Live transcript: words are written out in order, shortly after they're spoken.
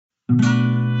This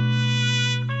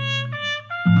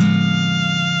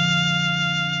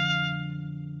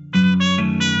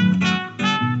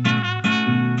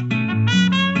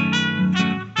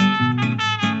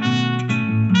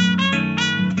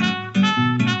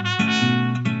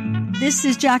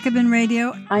is Jacobin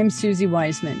Radio. I'm Susie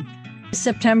Wiseman.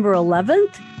 September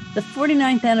 11th, the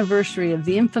 49th anniversary of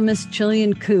the infamous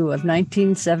Chilean coup of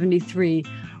 1973,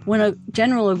 when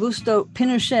General Augusto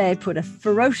Pinochet put a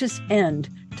ferocious end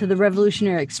to the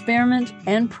revolutionary experiment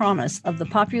and promise of the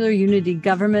Popular Unity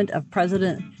government of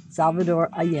President Salvador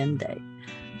Allende.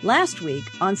 Last week,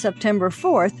 on September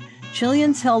 4th,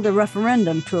 Chileans held a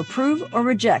referendum to approve or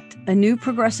reject a new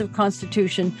progressive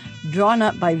constitution drawn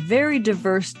up by very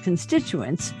diverse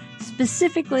constituents,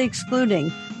 specifically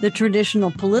excluding the traditional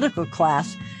political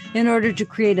class, in order to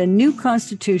create a new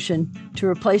constitution to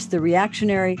replace the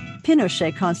reactionary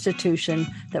Pinochet constitution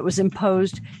that was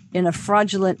imposed in a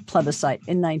fraudulent plebiscite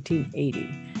in 1980.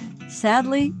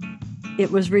 Sadly,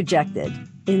 it was rejected,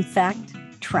 in fact,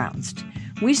 trounced.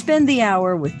 We spend the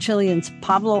hour with Chileans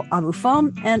Pablo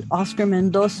Abufón and Oscar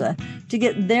Mendoza to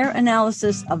get their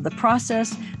analysis of the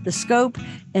process, the scope,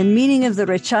 and meaning of the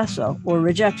rechazo, or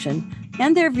rejection,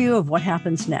 and their view of what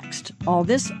happens next. All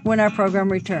this when our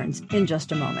program returns in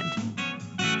just a moment.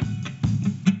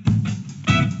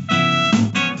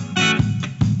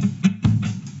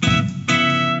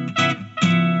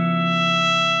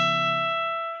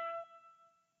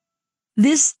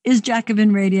 This is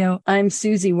Jacobin Radio. I'm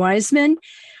Susie Wiseman.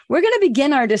 We're going to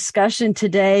begin our discussion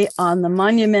today on the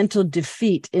monumental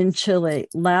defeat in Chile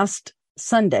last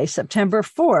Sunday, September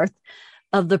 4th,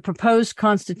 of the proposed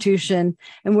constitution.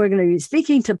 And we're going to be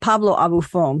speaking to Pablo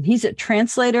Abufón. He's a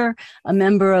translator, a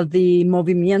member of the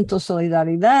Movimiento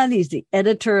Solidaridad. He's the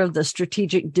editor of the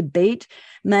Strategic Debate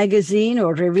magazine,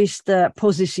 or Revista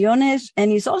Posiciones.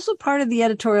 And he's also part of the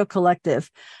editorial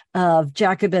collective of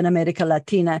Jacobin America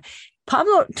Latina.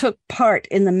 Pablo took part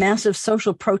in the massive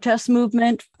social protest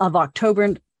movement of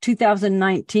October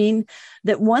 2019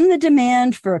 that won the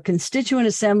demand for a constituent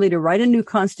assembly to write a new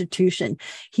constitution.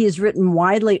 He has written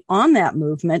widely on that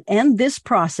movement and this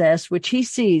process, which he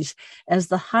sees as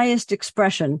the highest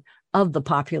expression of the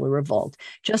popular revolt.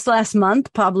 Just last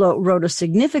month, Pablo wrote a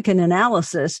significant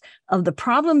analysis of the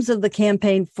problems of the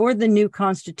campaign for the new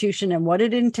constitution and what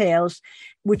it entails,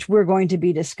 which we're going to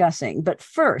be discussing. But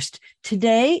first,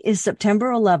 today is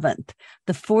September 11th,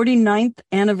 the 49th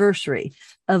anniversary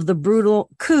of the brutal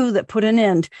coup that put an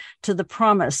end to the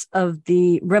promise of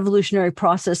the revolutionary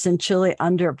process in Chile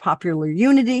under popular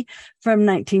unity from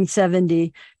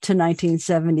 1970 to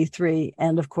 1973,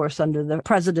 and of course under the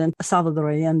president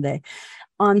Salvador Allende.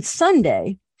 On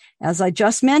Sunday, as I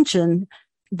just mentioned,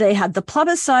 they had the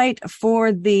plebiscite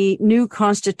for the new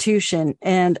constitution,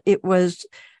 and it was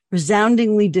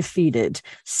resoundingly defeated.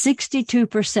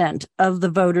 62% of the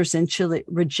voters in Chile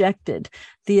rejected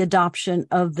the adoption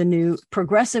of the new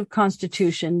progressive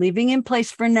constitution, leaving in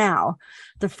place for now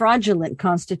the fraudulent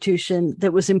constitution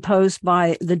that was imposed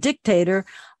by the dictator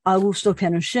Augusto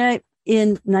Pinochet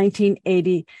in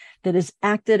 1980 that has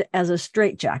acted as a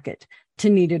straitjacket to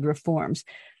needed reforms.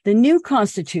 The new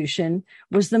constitution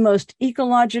was the most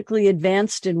ecologically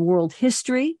advanced in world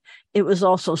history. It was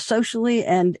also socially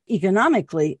and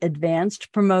economically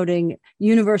advanced, promoting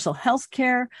universal health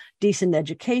care, decent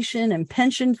education and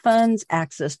pension funds,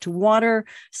 access to water,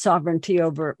 sovereignty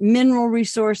over mineral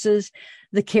resources,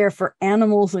 the care for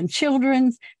animals and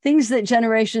children, things that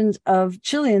generations of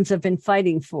Chileans have been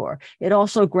fighting for. It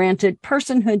also granted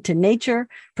personhood to nature,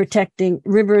 protecting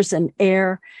rivers and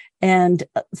air, and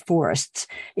forests.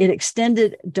 It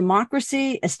extended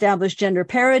democracy, established gender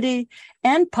parity,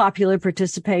 and popular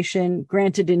participation,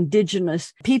 granted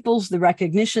indigenous peoples the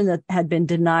recognition that had been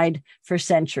denied for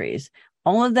centuries.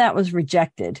 All of that was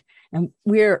rejected. And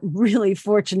we're really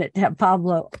fortunate to have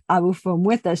Pablo Abufón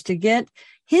with us to get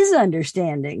his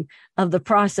understanding of the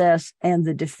process and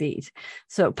the defeat.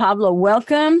 So Pablo,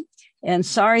 welcome. And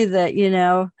sorry that,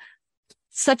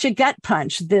 such a gut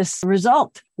punch, this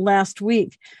result last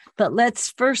week. But let's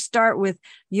first start with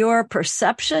your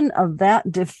perception of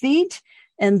that defeat,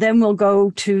 and then we'll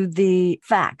go to the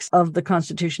facts of the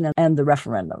Constitution and the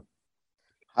referendum.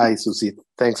 Hi, Susie.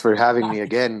 Thanks for having me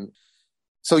again.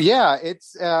 So,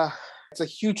 it's a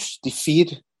huge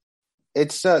defeat.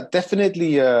 It's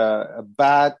definitely a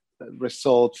bad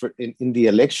result in the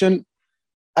election.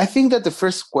 I think that the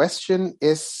first question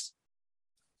is,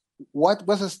 what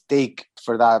was at stake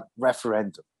for that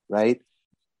referendum, right?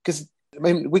 Because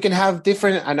we can have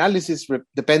different analysis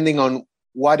depending on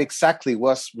what exactly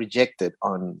was rejected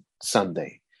on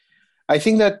Sunday. I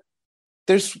think that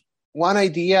there's one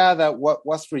idea that what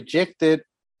was rejected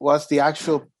was the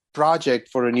actual project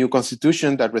for a new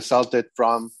constitution that resulted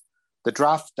from the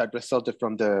draft that resulted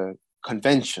from the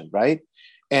convention, right?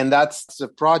 And that's a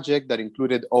project that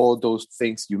included all those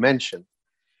things you mentioned.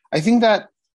 I think that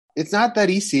it's not that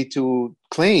easy to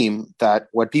claim that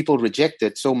what people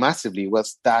rejected so massively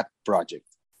was that project.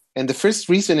 And the first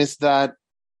reason is that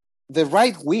the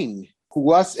right wing, who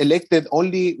was elected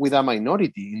only with a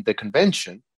minority in the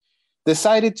convention,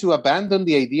 decided to abandon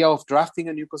the idea of drafting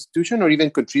a new constitution or even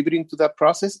contributing to that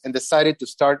process, and decided to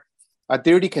start a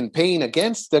dirty campaign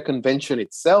against the convention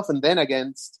itself and then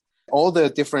against all the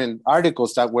different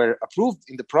articles that were approved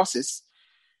in the process,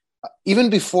 even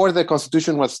before the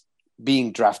constitution was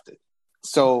being drafted.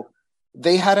 So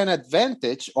they had an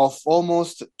advantage of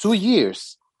almost 2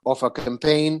 years of a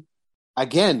campaign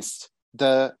against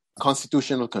the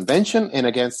Constitutional Convention and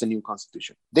against the new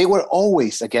constitution. They were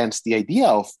always against the idea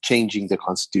of changing the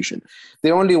constitution.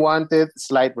 They only wanted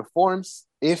slight reforms,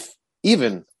 if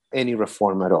even any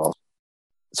reform at all.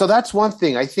 So that's one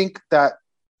thing. I think that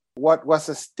what was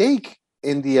at stake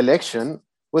in the election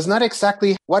was not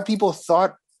exactly what people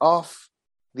thought of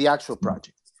the actual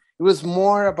project. It was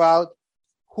more about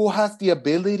who has the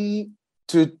ability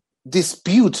to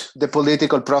dispute the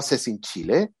political process in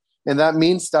Chile. And that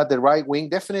means that the right wing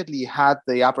definitely had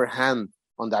the upper hand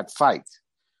on that fight.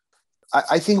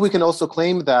 I think we can also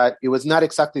claim that it was not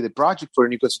exactly the project for a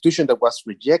new constitution that was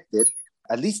rejected,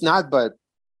 at least not by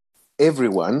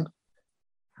everyone,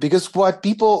 because what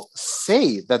people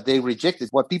say that they rejected,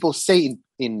 what people say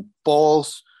in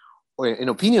polls or in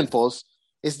opinion polls,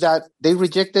 is that they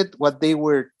rejected what they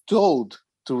were told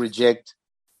to reject,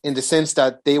 in the sense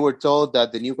that they were told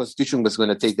that the new constitution was going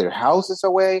to take their houses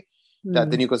away,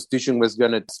 that the new constitution was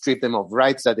going to strip them of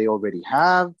rights that they already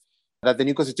have, that the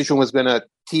new constitution was going to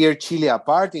tear Chile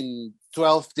apart in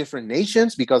 12 different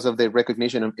nations because of the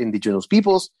recognition of indigenous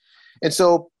peoples. And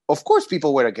so, of course,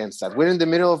 people were against that. We're in the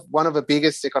middle of one of the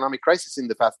biggest economic crises in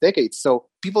the past decades. So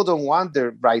people don't want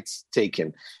their rights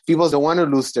taken. People don't want to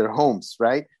lose their homes,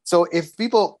 right? So if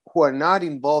people who are not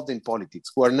involved in politics,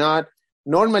 who are not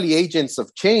normally agents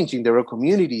of change in their own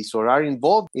communities or are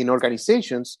involved in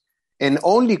organizations and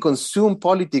only consume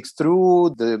politics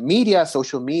through the media,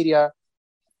 social media,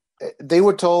 they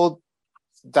were told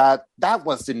that that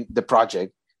was the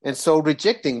project. And so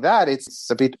rejecting that, it's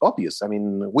a bit obvious. I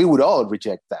mean, we would all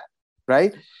reject that,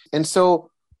 right? And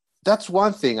so that's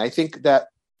one thing. I think that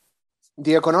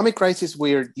the economic crisis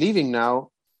we're living now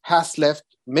has left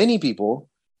many people,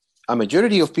 a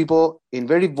majority of people, in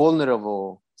very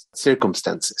vulnerable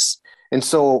circumstances. And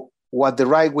so what the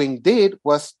right wing did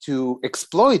was to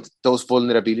exploit those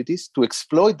vulnerabilities, to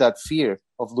exploit that fear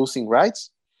of losing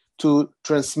rights, to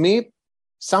transmit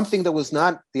something that was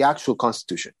not the actual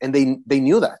constitution. And they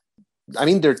knew that. I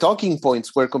mean, their talking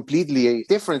points were completely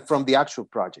different from the actual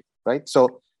project, right?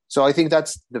 So I think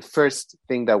that's the first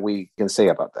thing that we can say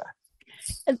about that.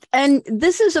 And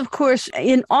this is, of course,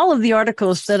 in all of the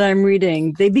articles that I'm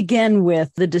reading, they begin with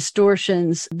the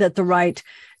distortions that the right,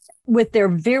 with their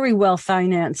very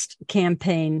well-financed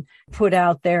campaign, put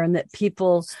out there, and that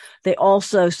people, they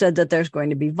also said that there's going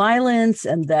to be violence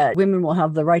and that women will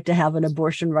have the right to have an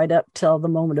abortion right up till the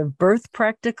moment of birth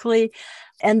practically,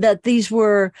 and that these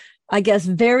were, I guess,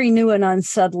 very new and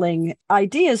unsettling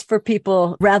ideas for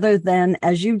people, rather than,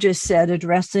 as you just said,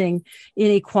 addressing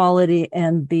inequality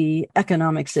and the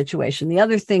economic situation. The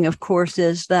other thing, of course,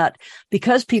 is that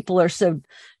because people are so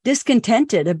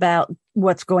discontented about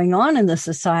what's going on in the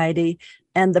society,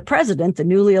 and the president, the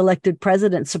newly elected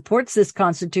president, supports this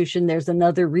constitution, there's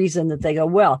another reason that they go,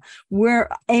 well, we're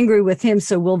angry with him,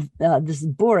 so this is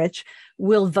Boric,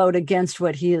 will vote against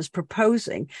what he is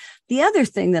proposing. The other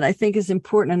thing that I think is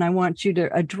important, and I want you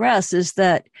to address, is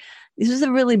that this is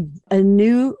a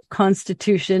new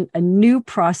constitution, a new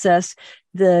process.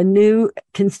 The new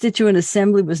Constituent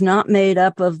Assembly was not made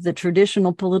up of the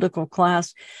traditional political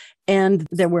class. And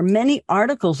there were many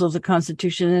articles of the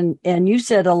Constitution, and you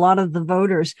said a lot of the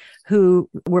voters who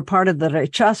were part of the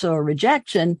rechazo or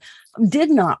rejection did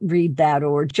not read that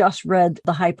or just read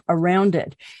the hype around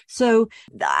it. So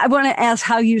I want to ask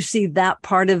how you see that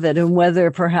part of it, and whether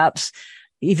perhaps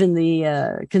even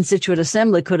the Constituent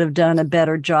Assembly could have done a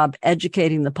better job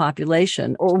educating the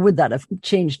population, or would that have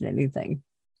changed anything?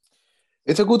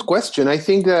 It's a good question. I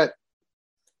think that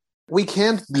we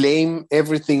can't blame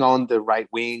everything on the right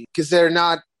wing because they're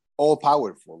not all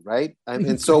powerful, right?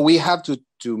 And so we have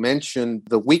to mention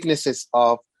the weaknesses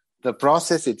of the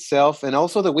process itself, and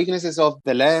also the weaknesses of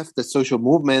the left, the social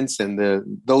movements, and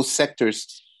those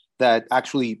sectors that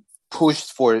actually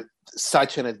pushed for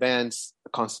such an advanced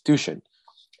constitution.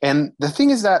 And the thing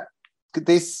is that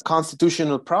this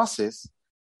constitutional process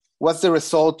was the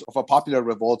result of a popular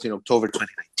revolt in October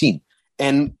 2019.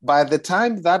 And by the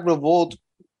time that revolt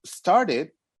started,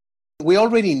 we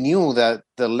already knew that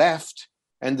the left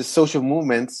and the social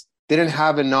movements didn't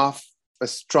have enough a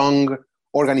strong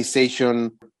organization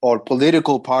or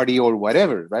political party or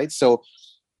whatever, right? So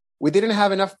we didn't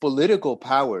have enough political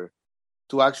power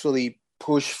to actually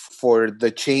push for the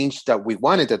change that we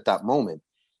wanted at that moment.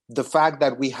 The fact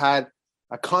that we had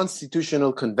a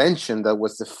constitutional convention that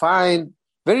was defined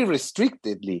very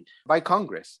restrictedly by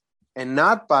Congress and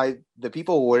not by the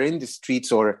people who were in the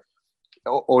streets or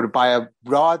by a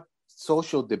broad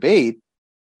social debate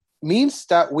means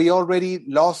that we already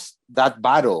lost that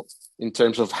battle in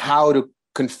terms of how to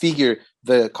configure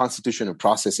the constitutional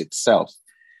process itself.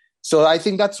 So I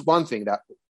think that's one thing, that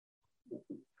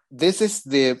this is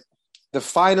the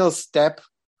final step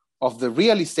of the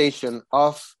realization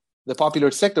of the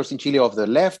popular sectors in Chile, of the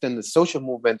left and the social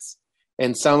movements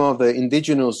and some of the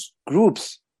indigenous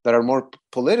groups that are more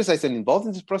politicized and involved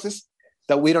in this process,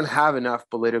 that we don't have enough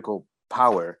political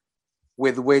power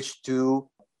with which to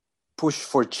push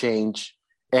for change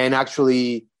and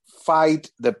actually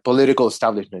fight the political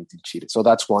establishment in Chile. So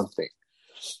that's one thing.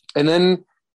 And then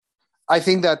I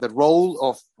think that the role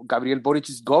of Gabriel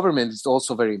Boric's government is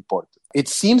also very important. It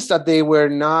seems that they were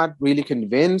not really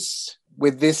convinced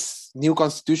with this new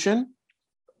constitution,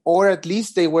 or at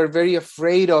least they were very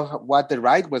afraid of what the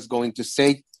right was going to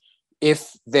say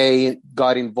if they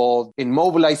got involved in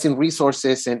mobilizing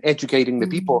resources and educating the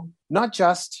people, not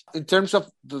just in terms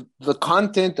of the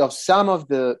content of some of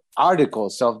the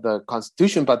articles of the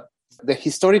constitution, but the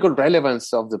historical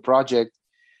relevance of the project,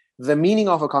 the meaning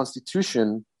of a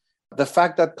constitution, the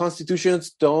fact that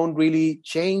constitutions don't really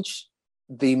change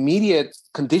the immediate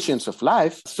conditions of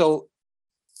life. So,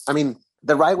 I mean,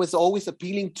 the right was always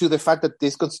appealing to the fact that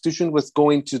this constitution was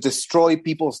going to destroy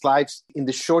people's lives in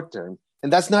the short term.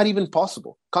 And that's not even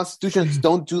possible. Constitutions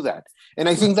don't do that. And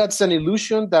I think that's an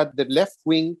illusion that the left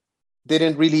wing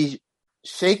didn't really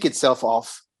shake itself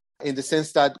off, in the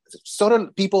sense that sort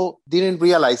of people didn't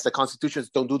realize that constitutions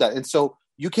don't do that. And so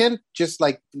you can't just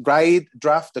like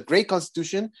draft a great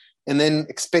constitution and then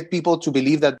expect people to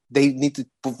believe that they need to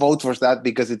vote for that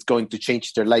because it's going to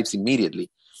change their lives immediately.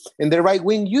 And the right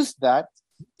wing used that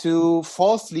to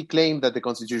falsely claim that the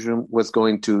constitution was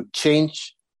going to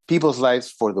change people's lives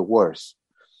for the worse.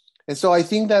 And so I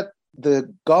think that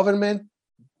the government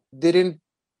didn't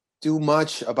do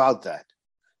much about that.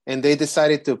 And they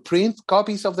decided to print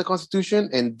copies of the Constitution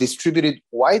and distribute it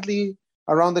widely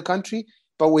around the country,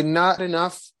 but with not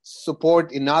enough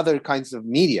support in other kinds of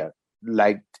media,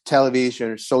 like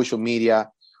television, social media,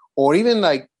 or even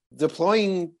like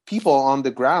deploying people on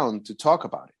the ground to talk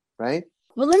about it, right?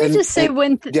 Well, let me just say I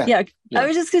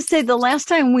was just going to say the last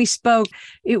time we spoke,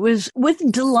 it was with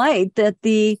delight that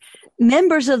the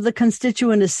members of the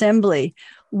Constituent Assembly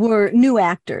were new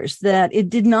actors, that it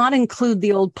did not include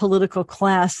the old political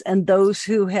class and those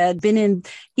who had been in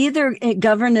either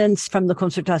governance from the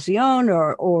Concertación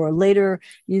or later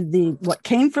what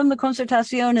came from the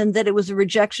Concertación, and that it was a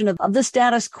rejection of the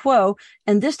status quo.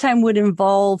 And this time would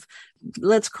involve,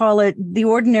 let's call it, the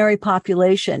ordinary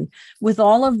population with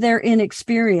all of their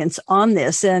inexperience on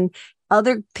this. And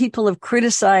other people have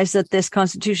criticized that this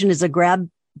constitution is a grab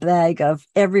bag of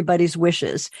everybody's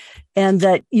wishes, and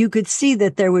that you could see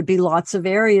that there would be lots of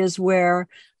areas where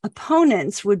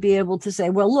opponents would be able to say,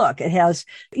 well, look, it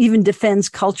even defends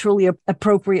culturally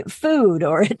appropriate food,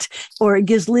 or it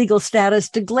gives legal status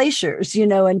to glaciers,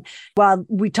 and while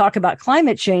we talk about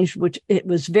climate change, which it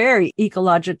was very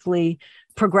ecologically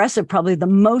progressive, probably the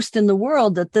most in the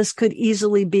world, that this could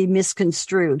easily be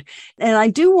misconstrued. And I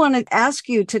do want to ask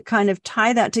you to kind of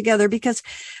tie that together, because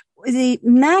the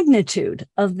magnitude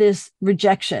of this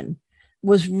rejection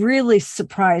was really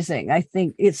surprising. I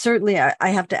think it's certainly, I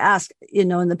have to ask,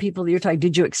 and the people that you're talking,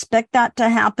 did you expect that to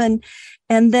happen?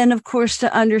 And then, of course,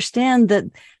 to understand that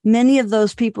many of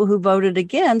those people who voted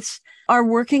against are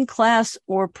working class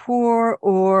or poor,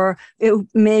 or it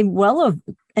may well have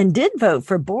and did vote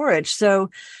for Boric.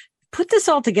 So put this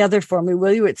all together for me,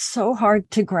 will you? It's so hard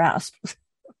to grasp.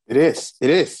 It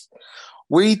is.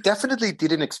 We definitely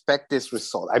didn't expect this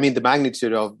result. I mean, the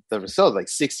magnitude of the result, like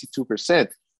 62%,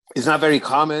 is not very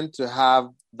common to have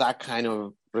that kind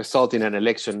of result in an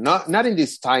election, not in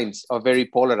these times of very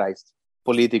polarized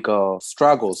political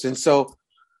struggles. And so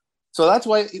that's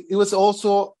why it was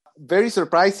also very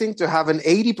surprising to have an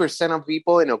 80% of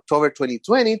people in October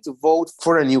 2020 to vote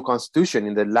for a new constitution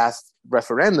in the last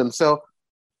referendum. So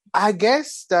I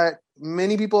guess that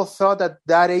many people thought that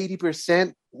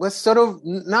 80% was sort of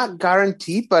not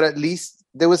guaranteed, but at least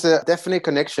there was a definite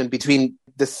connection between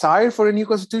desire for a new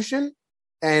constitution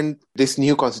and this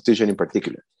new constitution in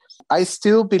particular. I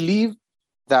still believe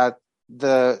that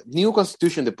the new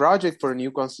constitution, the project for a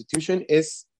new constitution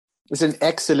is an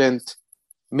excellent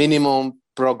minimum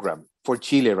program for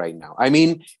Chile right now. I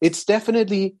mean, it's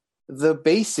definitely the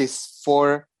basis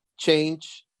for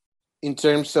change in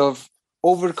terms of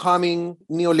overcoming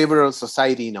neoliberal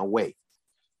society in a way,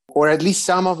 or at least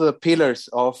some of the pillars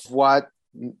of what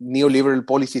neoliberal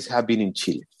policies have been in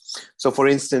Chile. So, for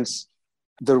instance,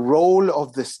 the role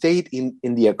of the state in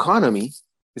the economy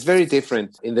is very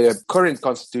different in the current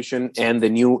constitution and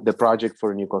the project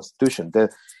for a new constitution.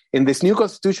 In this new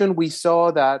constitution, we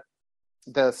saw that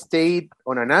the state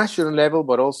on a national level,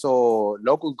 but also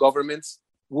local governments,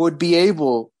 would be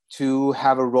able to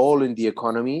have a role in the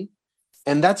economy.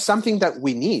 And that's something that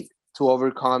we need to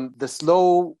overcome the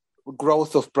slow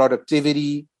growth of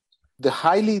productivity, the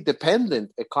highly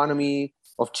dependent economy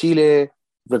of Chile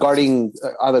regarding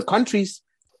other countries.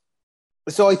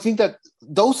 So I think that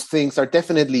those things are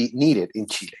definitely needed in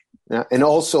Chile. And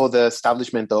also the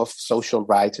establishment of social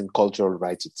rights and cultural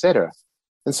rights, etc.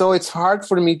 And so it's hard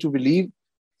for me to believe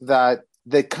that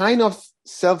the kind of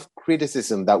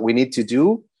self-criticism that we need to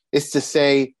do is to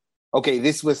say, okay,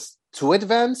 this was too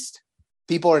advanced.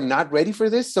 People are not ready for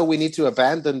this, so we need to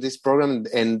abandon this program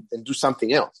and do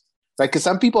something else. Right? Because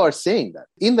some people are saying that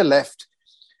in the left,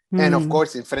 and of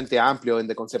course in Frente Amplio, in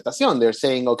the Concertación, they're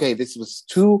saying, okay, this was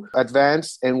too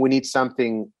advanced and we need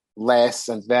something less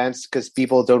advanced because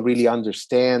people don't really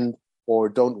understand or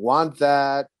don't want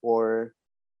that. Or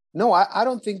no, I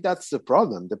don't think that's the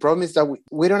problem. The problem is that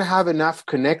we don't have enough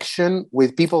connection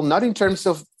with people, not in terms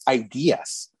of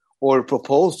ideas or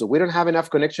proposal. We don't have enough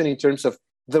connection in terms of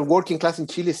the working class in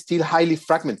Chile is still highly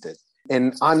fragmented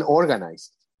and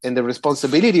unorganized. And the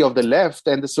responsibility of the left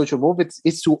and the social movements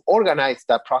is to organize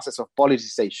that process of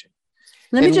politicization.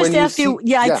 Let me just ask you,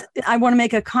 I want to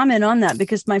make a comment on that,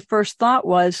 because my first thought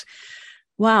was,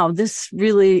 wow, this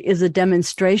really is a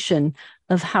demonstration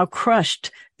of how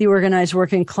crushed the organized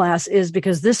working class is,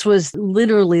 because this was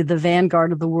literally the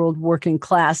vanguard of the world working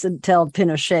class until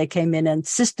Pinochet came in and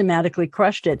systematically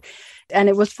crushed it. And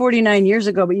it was 49 years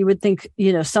ago, but you would think,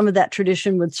 some of that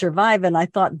tradition would survive. And I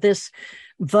thought this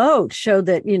vote showed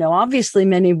that, obviously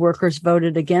many workers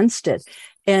voted against it.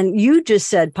 And you just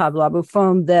said, Pablo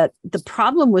Abufon, that the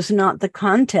problem was not the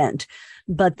content,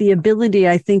 but the ability,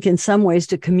 I think, in some ways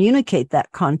to communicate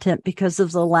that content because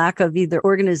of the lack of either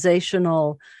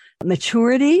organizational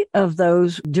maturity of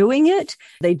those doing it.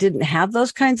 They didn't have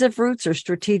those kinds of roots or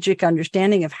strategic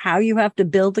understanding of how you have to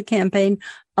build a campaign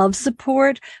of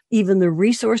support, even the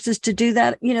resources to do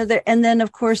that, and then,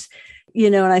 of course,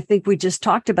 and I think we just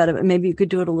talked about it, but maybe you could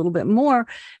do it a little bit more,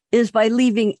 is by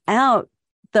leaving out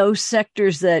those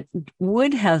sectors that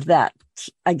would have that,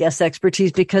 I guess,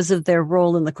 expertise because of their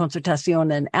role in the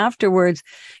Concertación. And afterwards,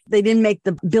 they didn't make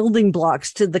the building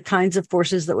blocks to the kinds of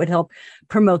forces that would help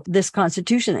promote this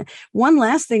constitution. One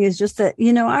last thing is just that,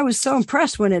 I was so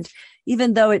impressed when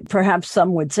even though perhaps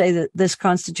some would say that this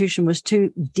constitution was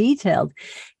too detailed,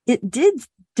 it did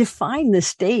define the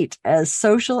state as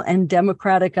social and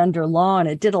democratic under law. And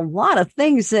it did a lot of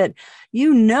things that,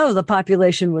 the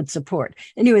population would support.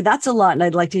 Anyway, that's a lot. And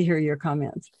I'd like to hear your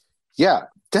comments. Yeah,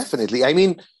 definitely. I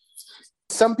mean,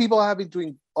 some people have been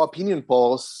doing opinion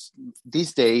polls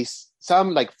these days,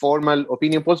 some like formal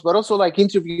opinion polls, but also like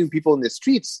interviewing people in the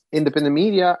streets, independent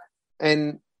media,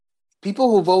 and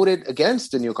people who voted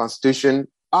against the new constitution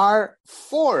are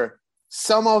for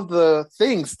some of the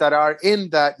things that are in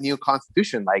that new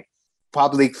constitution, like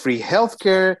public free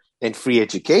healthcare and free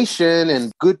education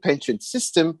and good pension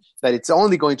system, that it's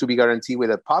only going to be guaranteed with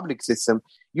a public system,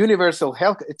 universal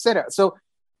health, etc. So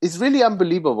it's really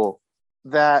unbelievable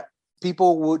that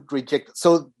people would reject.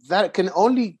 So that can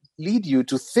only lead you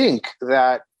to think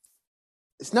that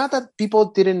it's not that people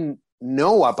didn't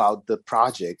know about the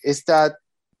project, it's that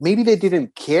maybe they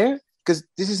didn't care, because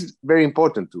this is very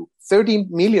important too. 30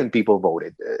 million people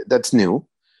voted. That's new.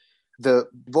 The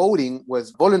voting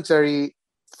was voluntary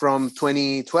from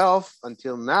 2012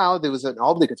 until now. There was an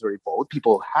obligatory vote.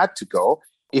 People had to go.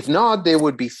 If not, they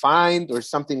would be fined or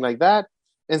something like that.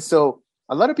 And so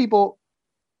a lot of people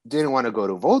didn't want to go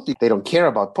to vote. They don't care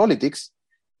about politics.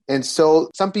 And so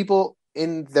some people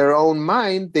in their own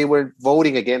mind, they were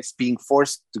voting against being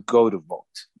forced to go to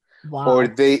vote. Wow. Or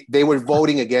they were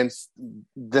voting against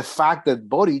the fact that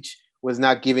Boric was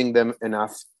not giving them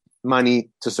enough money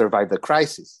to survive the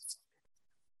crisis.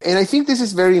 And I think this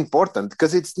is very important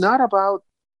because it's not about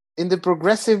in the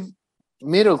progressive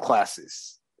middle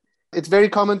classes. It's very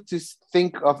common to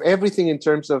think of everything in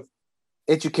terms of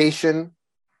education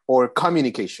or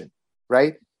communication,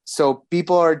 right? So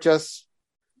people are just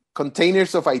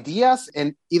containers of ideas,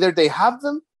 and either they have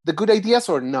them, the good ideas,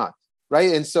 or not,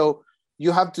 right? And so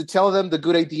you have to tell them the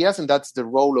good ideas, and that's the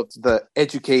role of the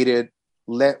educated,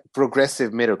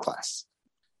 progressive middle class.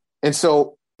 And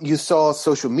so you saw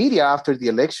social media after the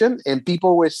election, and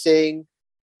people were saying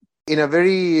in a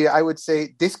very, I would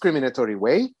say, discriminatory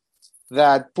way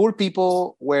that poor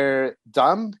people were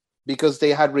dumb because they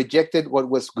had rejected what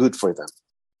was good for them,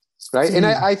 right? And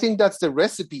I think that's the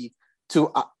recipe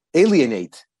to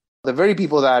alienate the very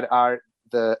people that are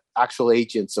the actual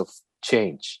agents of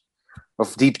change,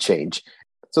 of deep change.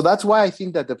 So that's why I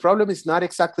think that the problem is not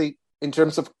exactly in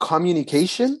terms of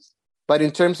communication, but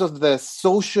in terms of the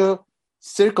social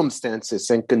circumstances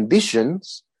and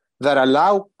conditions that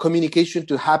allow communication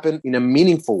to happen in a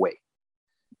meaningful way.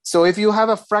 So if you have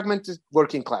a fragmented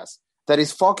working class that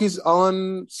is focused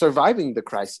on surviving the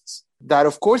crisis, that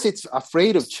of course it's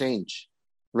afraid of change,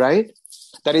 right?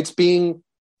 That it's being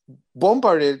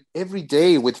bombarded every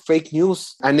day with fake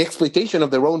news and exploitation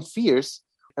of their own fears,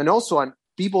 and also on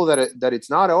people that it's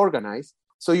not organized.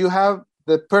 So you have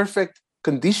the perfect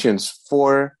conditions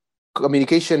for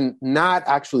communication not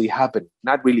actually happening,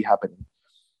 not really happening.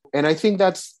 And I think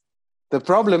that's the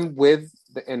problem with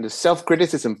the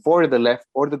self-criticism for the left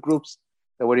or the groups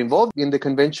that were involved in the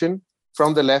convention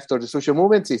from the left or the social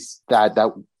movements is that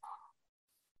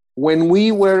when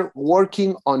we were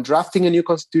working on drafting a new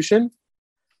constitution,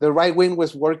 the right wing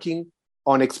was working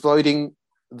on exploiting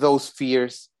those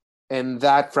fears and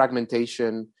that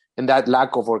fragmentation and that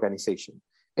lack of organization.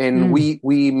 And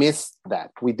we missed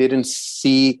that. We didn't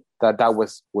see that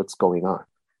was what's going on.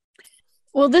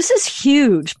 Well, this is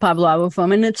huge, Pablo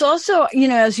Abofam. And it's also,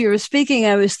 as you were speaking,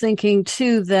 I was thinking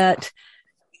too that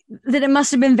it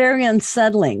must have been very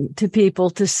unsettling to people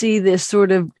to see this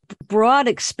sort of broad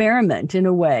experiment in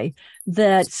a way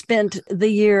that spent the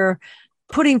year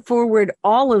putting forward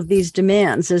all of these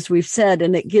demands, as we've said,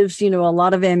 and it gives, a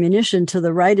lot of ammunition to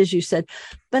the right, as you said.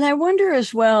 But I wonder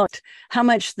as well how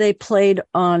much they played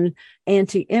on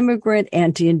anti-immigrant,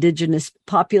 anti-indigenous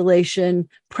population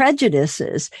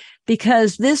prejudices,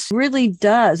 because this really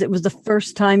does. It was the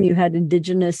first time you had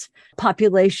indigenous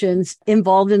populations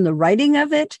involved in the writing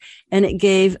of it, and it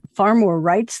gave far more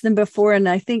rights than before. And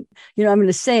I think, I'm going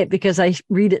to say it because I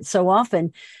read it so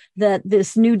often, that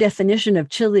this new definition of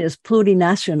Chile as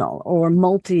plurinational or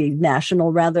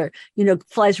multinational, rather,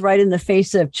 flies right in the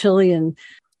face of Chilean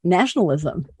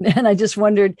nationalism. And I just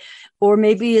wondered, or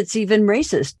maybe it's even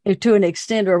racist to an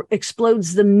extent, or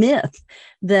explodes the myth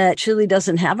that Chile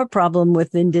doesn't have a problem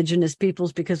with indigenous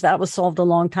peoples because that was solved a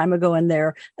long time ago and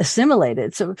they're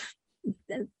assimilated. So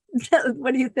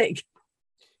what do you think?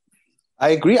 I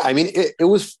agree. I mean, it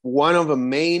was one of the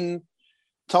main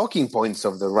talking points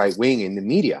of the right wing in the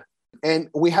media. And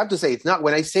we have to say, it's not,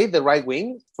 when I say the right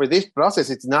wing, for this process,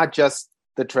 it's not just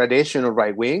the traditional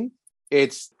right wing,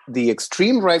 it's the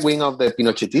extreme right wing of the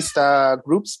Pinochetista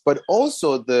groups, but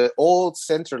also the old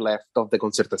center left of the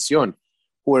Concertación,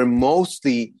 who are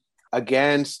mostly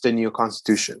against the new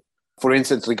constitution. For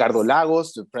instance, Ricardo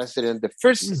Lagos, the president, the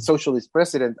first socialist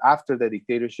president after the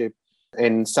dictatorship,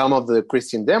 and some of the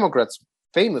Christian Democrats,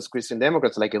 famous Christian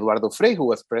Democrats like Eduardo Frei, who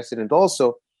was president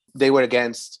also, they were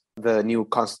against the new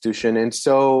constitution. And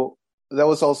so that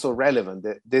was also relevant.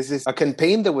 This is a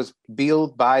campaign that was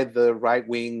built by the right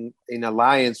wing in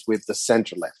alliance with the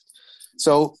center left.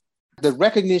 So the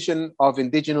recognition of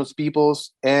indigenous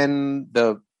peoples and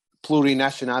the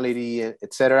plurinationality,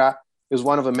 etc., is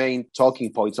one of the main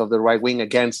talking points of the right wing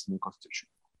against the new constitution.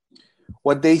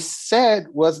 What they said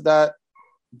was that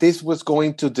this was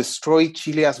going to destroy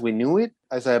Chile as we knew it,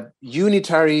 as a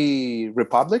unitary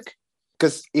republic,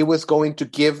 because it was going to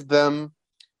give them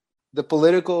the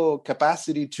political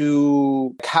capacity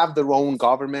to have their own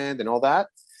government and all that,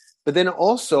 but then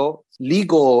also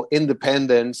legal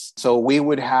independence. So we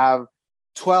would have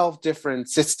 12 different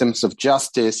systems of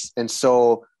justice. And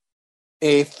so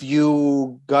if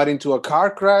you got into a car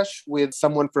crash with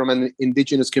someone from an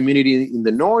indigenous community in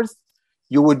the north,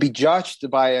 you would be judged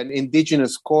by an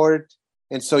indigenous court.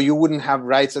 And so you wouldn't have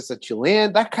rights as a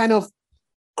Chilean, that kind of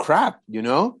crap,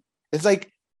 It's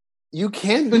like, you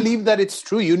can't believe that it's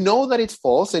true. You know that it's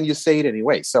false and you say it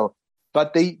anyway. So,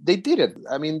 but they did it.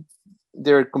 I mean,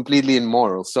 they're completely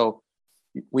immoral. So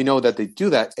we know that they do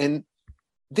that. And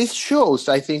this shows,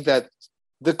 I think, that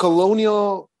the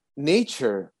colonial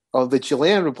nature of the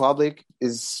Chilean Republic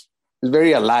is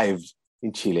very alive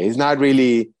in Chile. It's not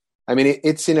really,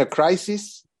 it's in a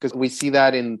crisis because we see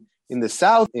that in the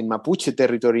South, in Mapuche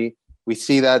territory, we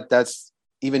see that that's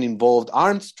even involved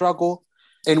armed struggle.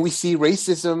 And we see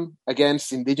racism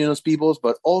against indigenous peoples,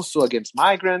 but also against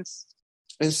migrants.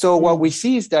 And so what we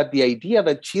see is that the idea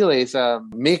that Chile is a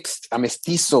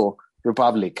mestizo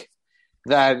republic,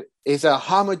 that is a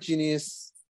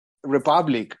homogeneous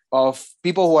republic of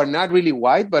people who are not really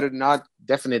white, but are not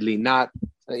definitely not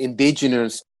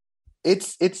indigenous.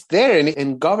 It's there,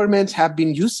 and governments have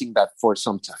been using that for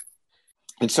some time.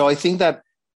 And so I think that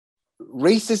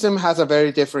racism has a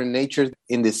very different nature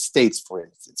in the States, for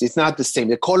instance. It's not the same.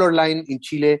 The color line in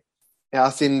Chile,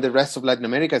 as in the rest of Latin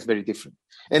America, is very different.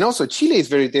 And also Chile is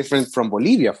very different from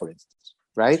Bolivia, for instance,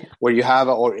 right? Where you have,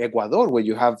 or Ecuador, where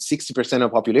you have 60% of the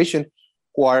population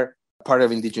who are part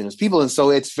of indigenous people. And so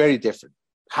it's very different.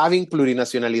 Having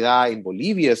plurinacionalidad in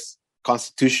Bolivia's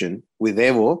constitution with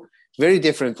Evo, very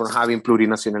different from having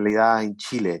plurinacionalidad in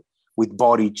Chile with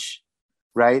Boric,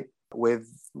 right? With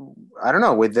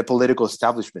the political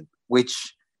establishment,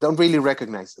 which don't really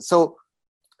recognize it. So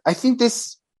I think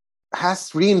this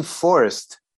has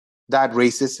reinforced that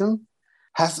racism,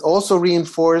 has also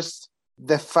reinforced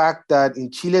the fact that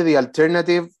in Chile, the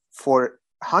alternative for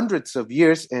hundreds of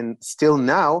years and still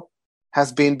now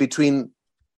has been between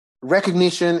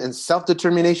recognition and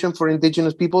self-determination for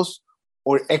indigenous peoples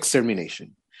or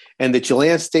extermination. And the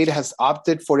Chilean state has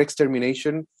opted for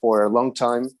extermination for a long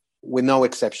time with no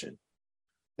exception.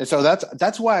 And so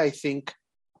that's why I think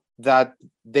that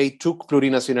they took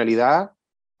plurinacionalidad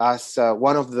as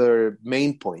one of their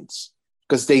main points,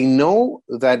 because they know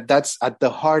that that's at the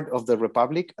heart of the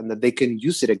republic and that they can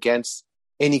use it against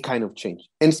any kind of change.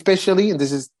 And especially, and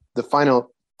this is the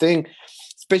final thing,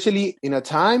 especially in a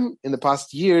time in the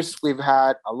past years, we've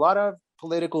had a lot of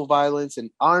political violence and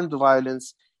armed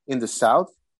violence in the South,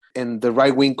 and the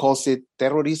right wing calls it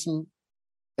terrorism.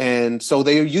 And so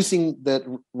they are using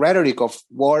the rhetoric of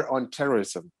war on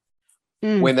terrorism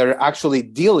when they're actually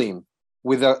dealing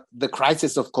with the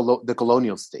crisis of the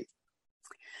colonial state.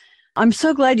 I'm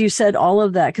so glad you said all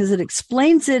of that, because it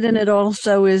explains it. And it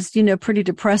also is, pretty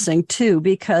depressing too,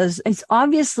 because it's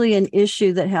obviously an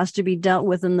issue that has to be dealt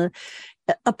with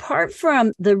apart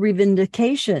from the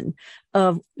reivindication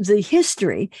of the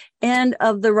history and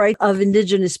of the right of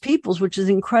indigenous peoples, which is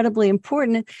incredibly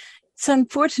important. It's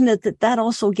unfortunate that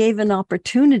also gave an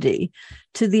opportunity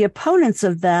to the opponents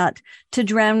of that to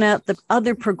drown out the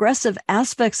other progressive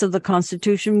aspects of the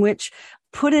Constitution, which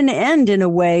put an end in a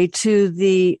way to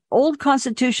the old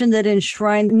Constitution that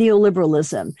enshrined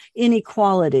neoliberalism,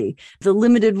 inequality, the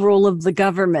limited role of the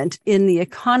government in the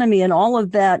economy, and all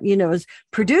of that, has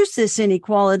produced this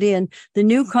inequality. And the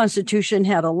new Constitution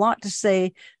had a lot to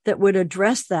say that would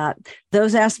address that.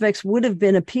 Those aspects would have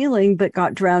been appealing, but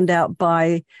got drowned out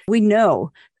by, we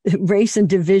know, race and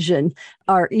division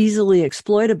are easily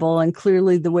exploitable. And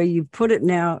clearly, the way you put it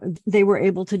now, they were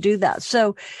able to do that.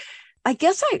 So I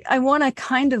guess I want to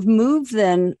kind of move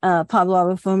then,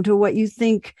 Pablo Abofome, to what you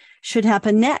think should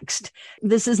happen next.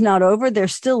 This is not over. There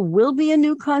still will be a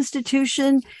new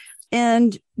constitution,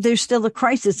 and there's still a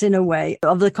crisis in a way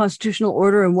of the constitutional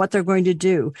order and what they're going to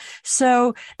do.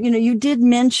 So, you did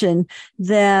mention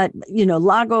that,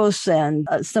 Lagos and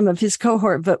some of his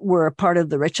cohort were a part of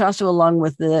the Rechazo along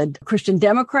with the Christian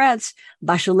Democrats.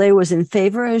 Bachelet was in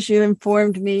favor, as you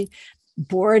informed me.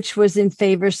 Boric was in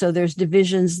favor, so there's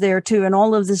divisions there too. And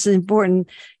all of this is important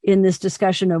in this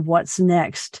discussion of what's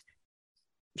next.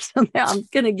 So now I'm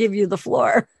going to give you the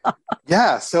floor.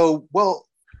 Yeah. So,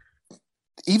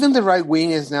 even the right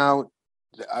wing is now,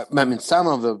 some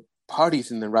of the parties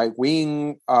in the right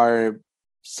wing are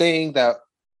saying that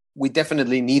we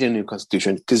definitely need a new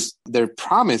constitution, because their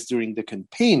promise during the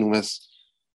campaign was,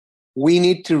 we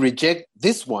need to reject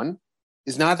this one.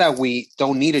 It's not that we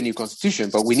don't need a new constitution,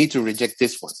 but we need to reject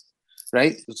this one,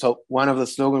 right? So one of the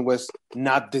slogans was,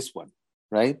 not this one,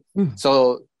 right?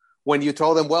 So when you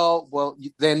told them,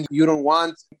 then you don't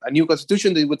want a new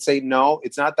constitution, they would say, no,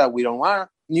 it's not that we don't want a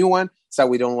new one, it's that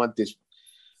we don't want this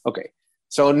one. Okay.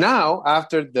 So now,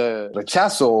 after the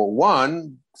Rechazo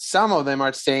won, some of them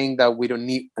are saying that we don't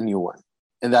need a new one.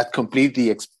 And that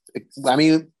completely,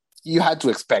 you had to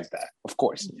expect that, of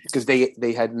course, because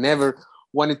they had never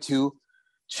wanted to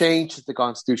change the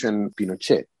Constitution,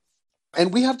 Pinochet.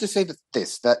 And we have to say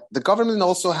that the government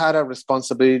also had a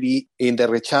responsibility in the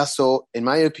Rechazo, in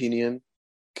my opinion,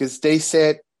 because they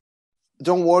said,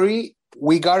 don't worry,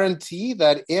 we guarantee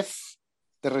that if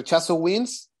the Rechazo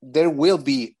wins, there will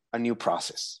be a new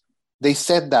process. They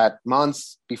said that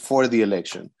months before the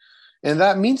election. And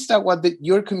that means that what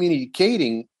you're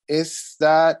communicating is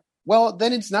that,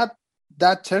 then it's not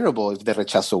that terrible if the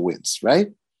Rechazo wins,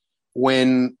 right?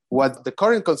 When what the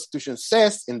current constitution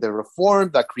says in the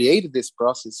reform that created this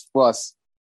process was,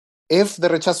 if the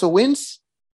Rechazo wins,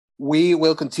 we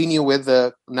will continue with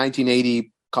the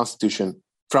 1980 constitution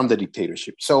from the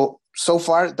dictatorship. So so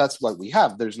far, that's what we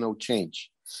have. There's no change.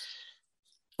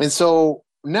 And so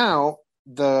now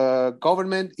the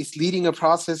government is leading a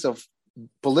process of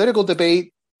political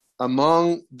debate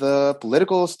among the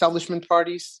political establishment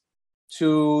parties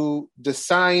to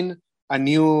design a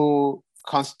new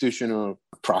constitutional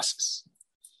process.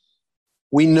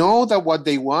 We know that what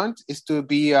they want is to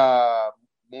be a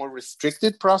more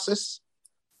restricted process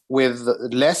with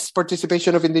less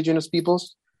participation of indigenous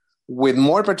peoples, with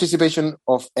more participation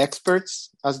of experts,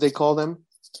 as they call them.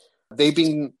 They've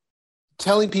been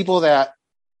telling people that,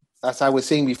 as I was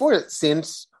saying before,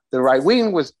 since the right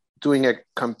wing was doing a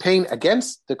campaign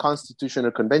against the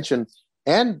Constitutional Convention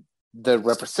and the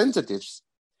representatives,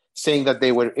 saying that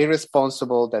they were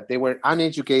irresponsible, that they were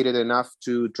uneducated enough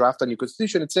to draft a new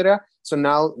constitution, etc. So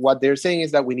now what they're saying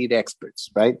is that we need experts,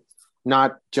 right?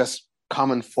 Not just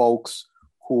common folks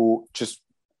who just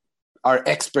are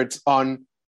experts on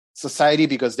society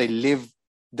because they live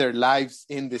their lives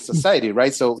in this society,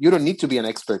 right? So you don't need to be an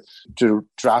expert to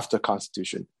draft a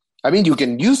constitution. I mean, you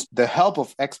can use the help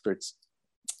of experts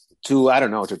to,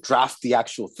 to draft the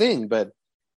actual thing, but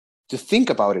to think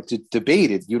about it, to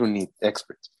debate it, you don't need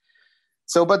experts.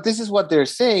 So, but this is what they're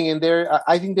saying. And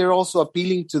I think they're also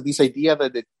appealing to this idea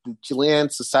that the Chilean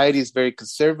society is very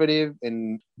conservative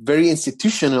and very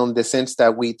institutional in the sense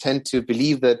that we tend to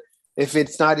believe that if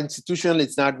it's not institutional,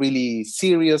 it's not really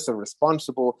serious or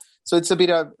responsible. So it's a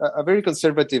bit of a very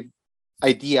conservative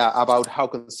idea about how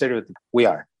conservative we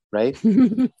are, right?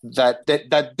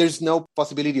 that there's no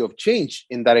possibility of change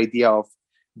in that idea of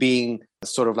being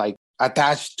sort of like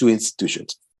attached to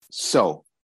institutions. So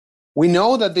we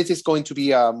know that this is going to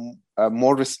be a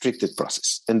more restricted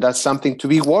process, and that's something to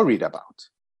be worried about.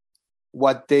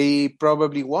 What they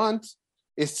probably want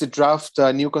is to draft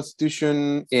a new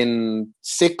constitution in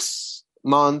 6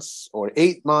 months or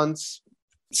 8 months.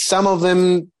 Some of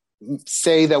them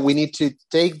say that we need to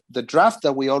take the draft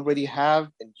that we already have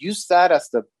and use that as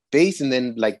the base and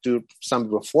then do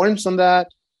some reforms on that.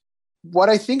 What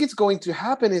I think is going to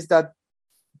happen is that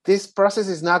this process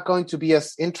is not going to be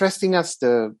as interesting as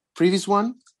the previous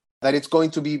one, that it's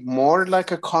going to be more like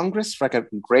a Congress, like a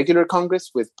regular Congress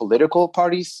with political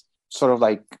parties sort of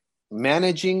like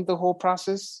managing the whole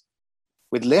process,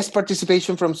 with less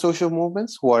participation from social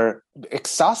movements who are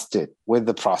exhausted with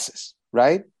the process,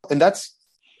 right? And that's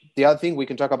the other thing, we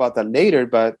can talk about that later,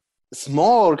 but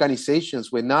small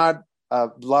organizations with not a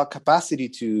lot capacity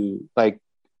to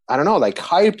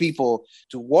hire people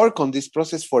to work on this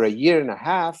process for a year and a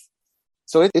half.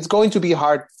 So it's going to be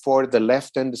hard for the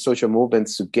left and the social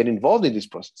movements to get involved in this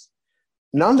process.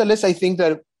 Nonetheless, I think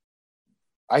that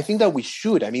we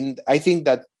should. I think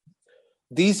that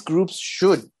these groups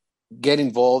should get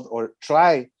involved or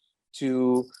try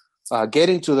to get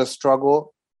into the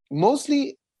struggle,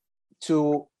 mostly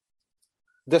to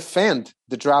defend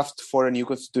the draft for a new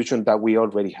constitution that we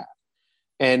already have,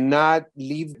 and not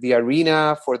leave the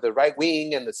arena for the right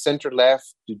wing and the center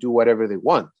left to do whatever they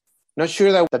want. Not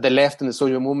sure that the left and the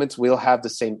social movements will have the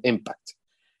same impact,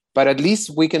 but at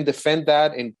least we can defend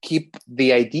that and keep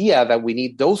the idea that we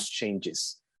need those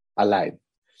changes alive.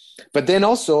 But then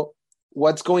also,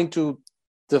 what's going to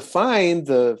define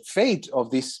the fate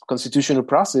of this constitutional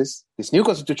process, this new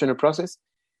constitutional process,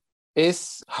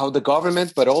 is how the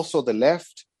government, but also the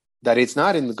left that is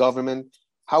not in the government,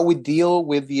 how we deal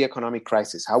with the economic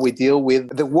crisis, how we deal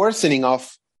with the worsening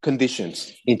of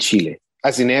conditions in Chile,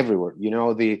 as in everywhere.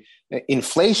 The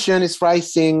inflation is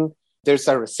rising, there's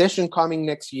a recession coming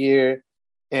next year,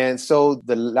 and so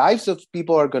the lives of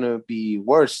people are going to be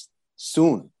worse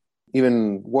soon,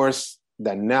 even worse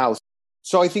than now.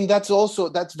 So I think that's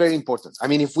very important.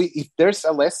 If there's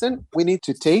a lesson we need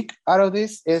to take out of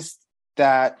this, is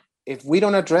that if we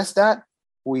don't address that,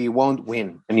 we won't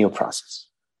win a new process.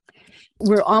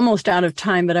 We're almost out of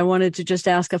time, but I wanted to just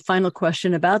ask a final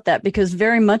question about that, because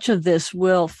very much of this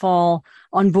will fall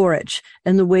on Boric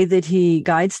and the way that he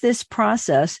guides this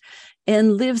process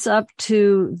and lives up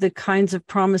to the kinds of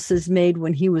promises made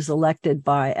when he was elected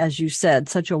by, as you said,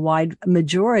 such a wide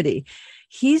majority.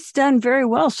 He's done very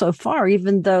well so far,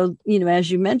 even though, as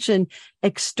you mentioned,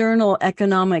 external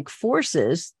economic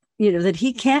forces, that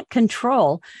he can't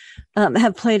control,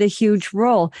 have played a huge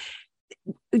role.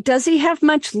 Does he have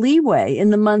much leeway in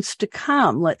the months to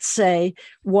come, let's say,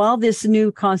 while this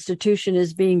new constitution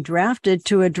is being drafted,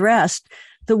 to address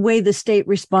the way the state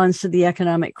responds to the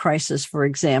economic crisis, for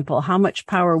example? How much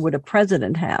power would a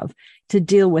president have to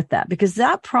deal with that? Because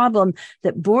that problem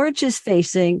that Boric is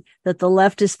facing, that the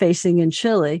left is facing in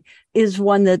Chile, is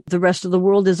one that the rest of the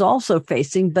world is also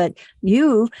facing. But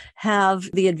you have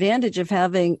the advantage of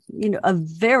having, a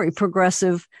very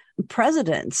progressive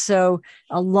president. So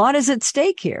a lot is at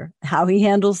stake here, how he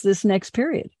handles this next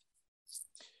period.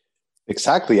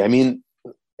 Exactly. I mean,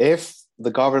 if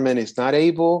the government is not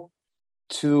able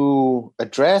to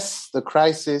address the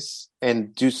crisis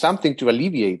and do something to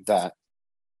alleviate that,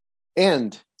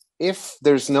 and if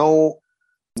there's no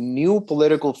new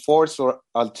political force or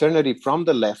alternative from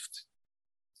the left,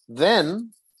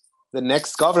 then the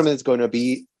next government is going to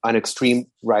be an extreme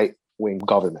right-wing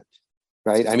government,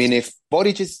 right? I mean, if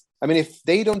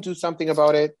they don't do something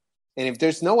about it, and if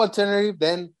there's no alternative,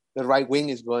 then the right wing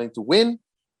is going to win,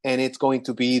 and it's going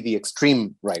to be the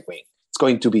extreme right wing. It's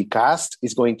going to be Cast,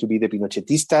 it's going to be the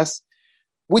Pinochetistas,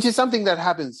 which is something that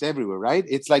happens everywhere, right?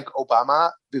 It's like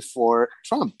Obama before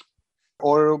Trump,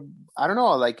 or I don't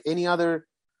know, like any other,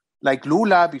 like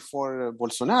Lula before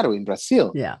Bolsonaro in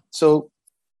Brazil. Yeah. So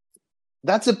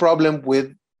that's a problem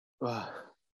with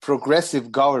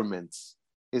progressive governments,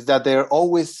 is that they're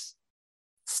always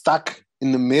stuck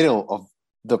in the middle of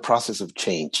the process of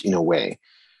change in a way.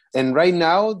 And right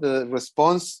now, the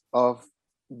response of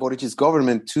Boric's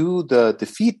government to the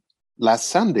defeat last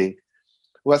Sunday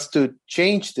was to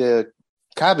change the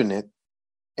cabinet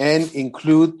and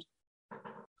include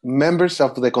members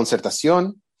of the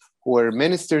Concertación who were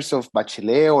ministers of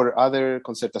Bachelet or other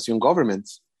Concertación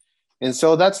governments. And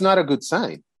so that's not a good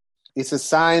sign. It's a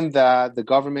sign that the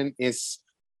government is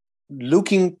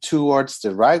looking towards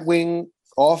the right wing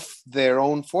of their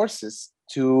own forces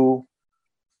to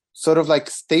sort of like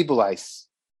stabilize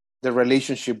the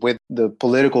relationship with the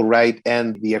political right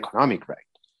and the economic right.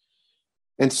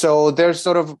 And so they're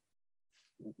sort of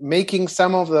making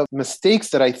some of the mistakes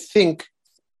that I think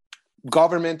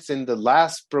governments in the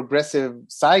last progressive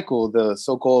cycle, the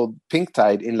so-called pink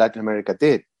tide in Latin America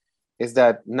did, is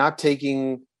that not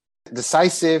taking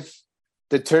decisive,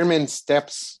 determined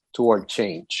steps toward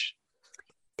change.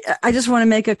 I just want to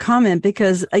make a comment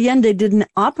because Allende didn't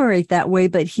operate that way,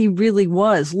 but he really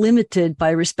was limited by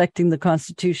respecting the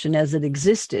Constitution as it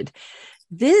existed.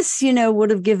 This, would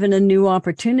have given a new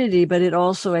opportunity, but it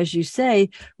also, as you say,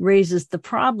 raises the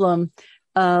problem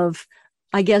of,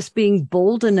 I guess, being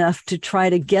bold enough to try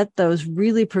to get those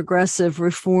really progressive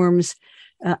reforms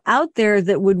out there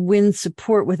that would win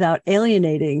support without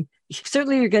alienating.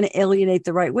 Certainly you're going to alienate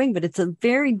the right wing, but it's a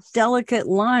very delicate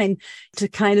line to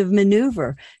kind of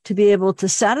maneuver to be able to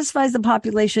satisfy the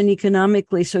population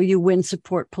economically so you win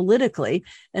support politically.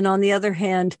 And on the other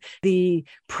hand, the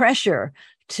pressure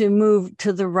to move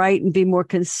to the right and be more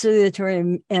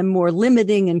conciliatory and more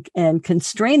limiting and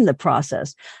constrain the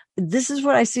process. This is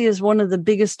what I see as one of the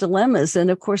biggest dilemmas. And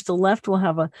of course, the left will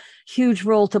have a huge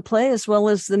role to play, as well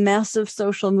as the massive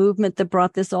social movement that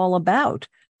brought this all about.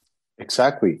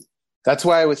 Exactly. That's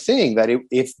why I was saying that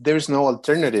if there's no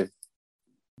alternative,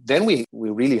 then we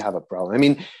really have a problem. I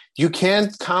mean, you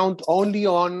can't count only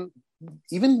on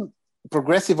even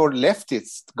progressive or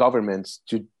leftist governments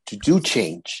to do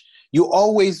change. You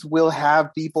always will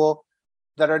have people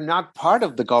that are not part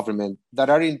of the government, that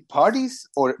are in parties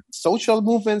or social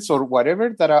movements or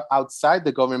whatever, that are outside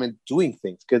the government doing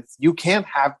things, because you can't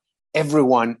have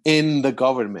everyone in the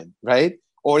government, right?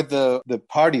 Or the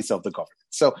parties of the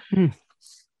government.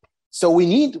 So we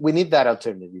need that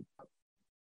alternative.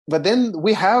 But then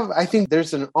I think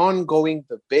there's an ongoing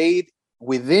debate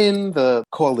within the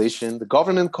coalition, the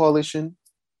government coalition,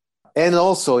 and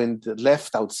also in the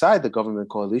left outside the government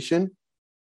coalition.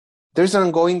 There's an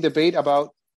ongoing debate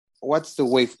about what's the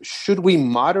way. Should we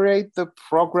moderate the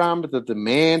program, the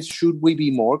demands? Should we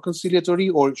be more conciliatory,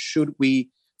 or should we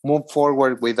move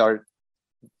forward with our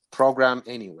program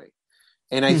anyway?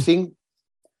 And I think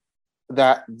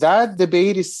that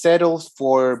debate is settled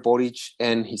for Boric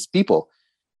and his people.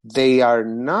 They are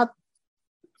not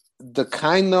the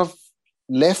kind of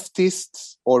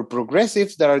leftists or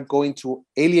progressives that are going to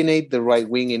alienate the right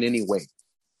wing in any way.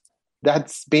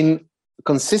 That's been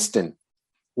consistent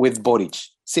with Boric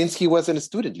since he was a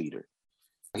student leader.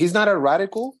 He's not a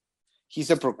radical, he's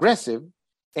a progressive,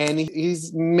 and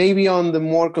he's maybe on the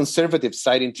more conservative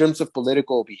side in terms of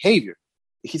political behavior.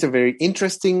 He's a very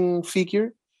interesting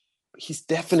figure. He's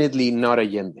definitely not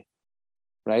Allende,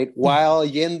 right? While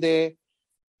Allende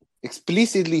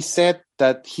explicitly said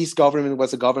that his government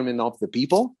was a government of the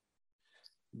people,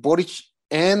 Boric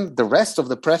and the rest of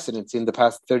the presidents in the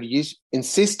past 30 years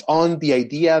insist on the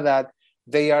idea that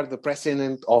they are the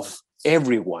president of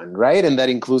everyone, right? And that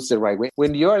includes the right wing.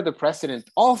 When you are the president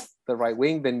of the right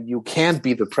wing, then you can't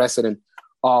be the president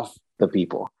of the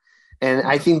people. And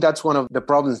I think that's one of the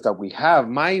problems that we have.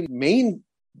 My main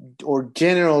or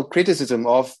general criticism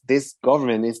of this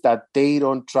government is that they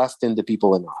don't trust in the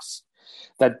people enough,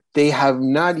 that they have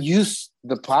not used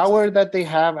the power that they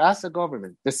have as a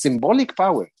government, the symbolic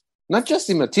power not just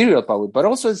in material power, but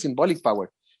also in symbolic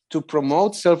power, to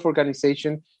promote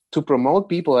self-organization, to promote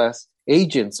people as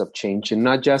agents of change and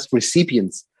not just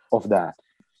recipients of that.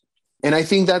 And I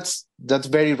think that's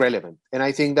very relevant. And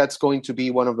I think that's going to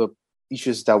be one of the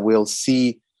issues that we'll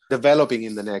see developing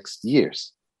in the next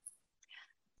years.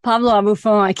 Pablo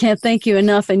Abufon, I can't thank you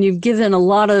enough. And you've given a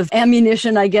lot of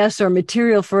ammunition, I guess, or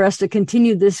material for us to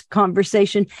continue this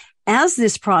conversation as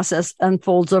this process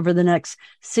unfolds over the next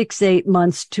 6 to 8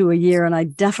 months to a year. And I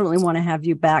definitely want to have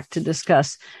you back to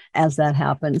discuss as that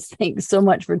happens. Thanks so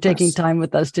much for taking time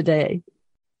with us today.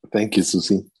 Thank you,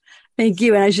 Susie. Thank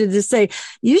you. And I should just say,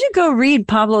 you should go read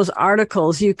Pablo's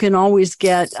articles. You can always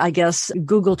get, I guess,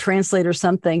 Google Translate or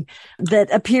something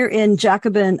that appear in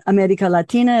Jacobin America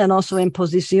Latina and also in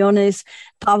Posiciones.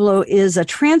 Pablo is a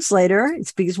translator. He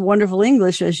speaks wonderful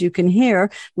English, as you can hear.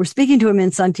 We're speaking to him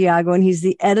in Santiago, and he's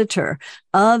the editor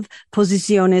of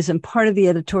Posiciones and part of the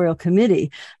editorial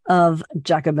committee of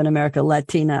Jacobin America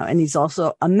Latina. And he's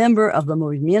also a member of the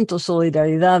Movimiento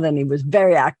Solidaridad, and he was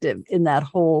very active in that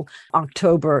whole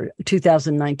October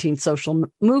 2019 social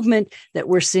movement that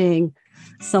we're seeing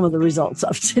some of the results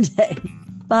of today.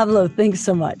 Pablo, thanks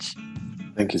so much.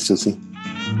 Thank you, Susie.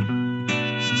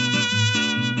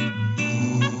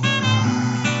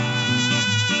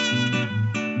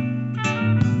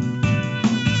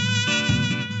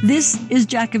 This is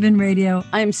Jacobin Radio.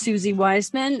 I'm Susie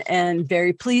Wiseman and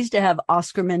very pleased to have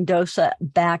Oscar Mendoza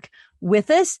back with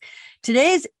us.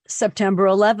 Today is September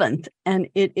 11th, and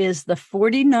it is the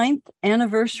 49th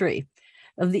anniversary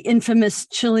of the infamous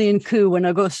Chilean coup when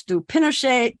Augusto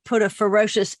Pinochet put a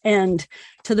ferocious end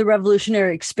to the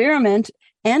revolutionary experiment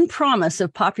and promise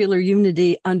of popular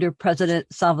unity under President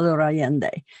Salvador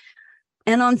Allende.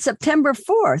 And on September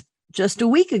 4th, just a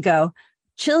week ago,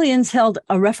 Chileans held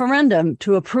a referendum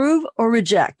to approve or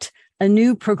reject a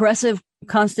new progressive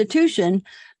constitution,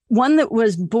 one that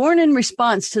was born in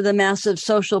response to the massive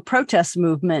social protest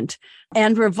movement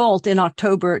and revolt in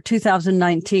October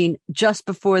 2019, just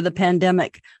before the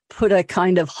pandemic put a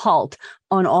kind of halt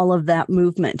on all of that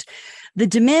movement. The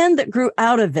demand that grew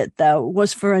out of it, though,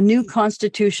 was for a new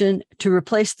constitution to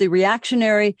replace the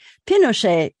reactionary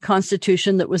Pinochet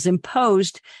constitution that was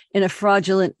imposed in a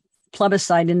fraudulent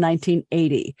plebiscite in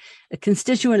 1980. A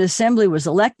constituent assembly was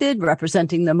elected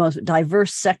representing the most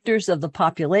diverse sectors of the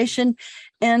population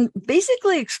and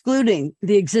basically excluding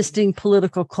the existing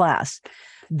political class.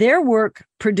 Their work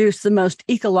produced the most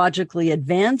ecologically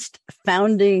advanced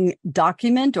founding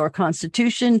document or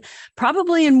constitution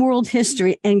probably in world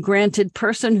history and granted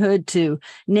personhood to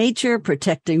nature,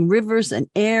 protecting rivers and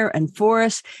air and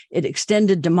forests. It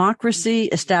extended democracy,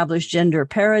 established gender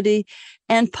parity,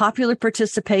 and popular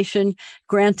participation,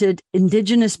 granted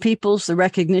indigenous peoples the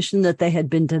recognition that they had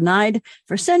been denied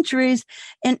for centuries,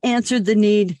 and answered the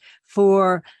need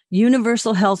for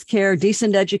universal health care,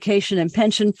 decent education and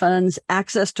pension funds,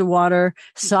 access to water,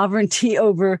 sovereignty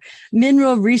over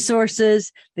mineral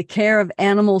resources, the care of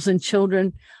animals and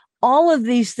children. All of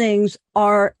these things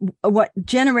are what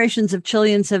generations of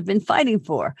Chileans have been fighting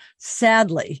for.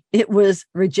 Sadly, it was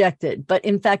rejected, but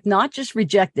in fact, not just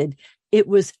rejected, it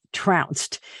was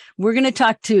trounced. We're going to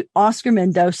talk to Oscar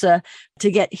Mendoza to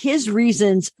get his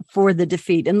reasons for the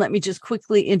defeat. And let me just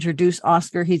quickly introduce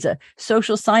Oscar. He's a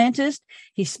social scientist.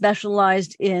 He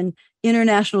specialized in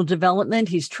international development.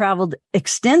 He's traveled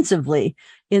extensively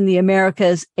in the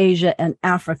Americas, Asia, and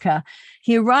Africa.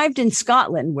 He arrived in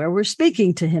Scotland, where we're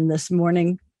speaking to him this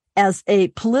morning, as a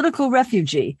political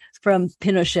refugee from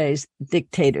Pinochet's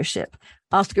dictatorship.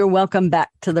 Oscar, welcome back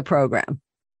to the program.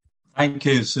 Thank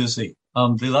you, Susie.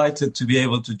 I'm delighted to be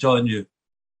able to join you.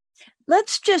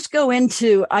 Let's just go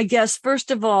into, I guess,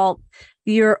 first of all,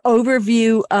 your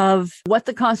overview of what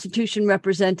the Constitution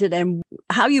represented and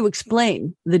how you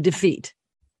explain the defeat.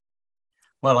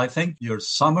 Well, I think your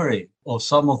summary of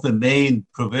some of the main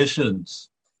provisions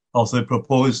of the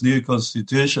proposed new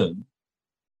Constitution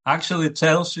actually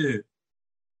tells you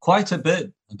quite a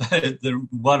bit about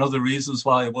one of the reasons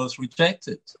why it was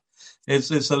rejected.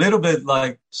 It's a little bit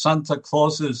like Santa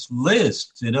Claus's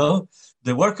list, you know.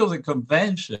 The work of the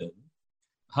convention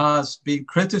has been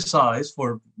criticized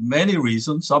for many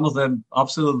reasons, some of them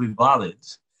absolutely valid.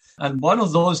 And one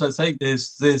of those, I think,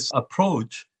 is this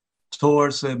approach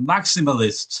towards a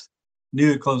maximalist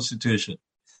new constitution.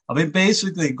 I mean,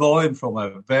 basically going from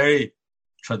a very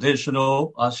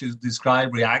traditional, as you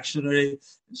describe, reactionary.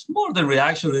 It's more than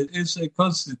reactionary. It's a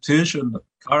constitution, the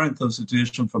current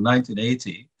constitution from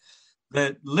 1980,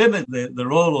 that limit the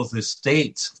role of the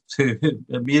state to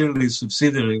a merely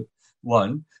subsidiary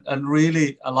one and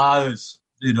really allows,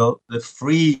 you know, the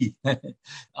free,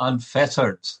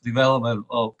 unfettered development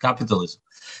of capitalism.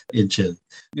 in Chile.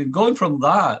 And going from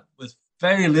that with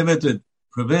very limited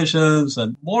provisions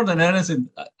and more than anything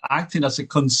acting as a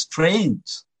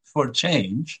constraint for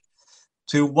change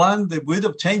to one that would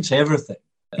have changed everything.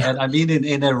 And I mean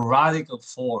in a radical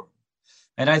form.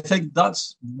 And I think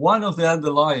that's one of the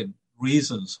underlying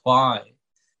reasons why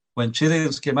when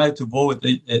Chileans came out to vote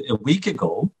a week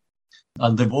ago,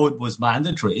 and the vote was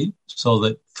mandatory, so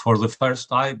that for the first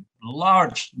time,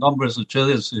 large numbers of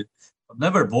Chileans who have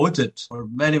never voted for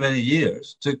many, many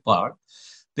years took part,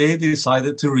 they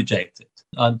decided to reject it,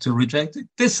 and to reject it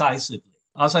decisively.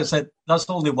 As I said, that's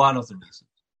only one of the reasons.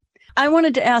 I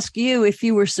wanted to ask you if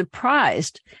you were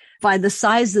surprised by the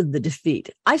size of the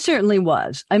defeat. I certainly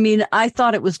was. I mean, I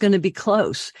thought it was going to be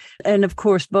close. And of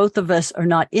course, both of us are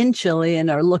not in Chile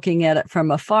and are looking at it from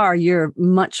afar. You're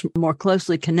much more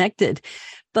closely connected.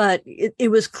 But it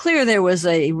was clear there was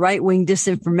a right-wing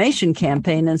disinformation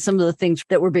campaign, and some of the things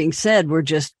that were being said were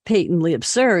just patently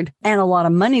absurd, and a lot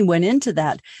of money went into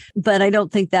that. But I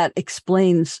don't think that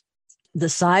explains the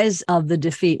size of the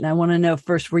defeat. And I want to know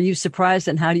first, were you surprised,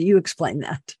 and how do you explain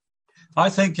that? I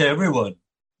think everyone,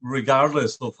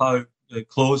 regardless of how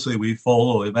closely we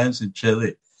follow events in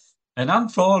Chile, and I'm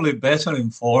probably better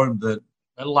informed than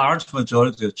a large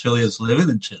majority of Chileans living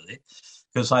in Chile,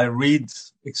 because I read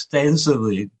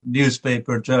extensively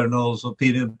newspaper, journals,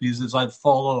 opinion pieces. I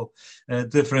follow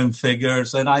different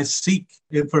figures, and I seek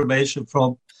information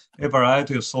from a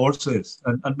variety of sources.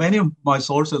 And many of my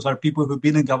sources are people who've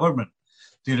been in government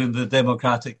during the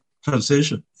democratic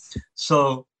transition.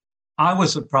 So I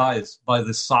was surprised by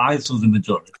the size of the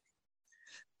majority.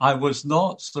 I was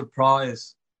not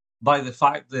surprised by the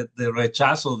fact that the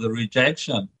rechazo, the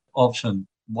rejection option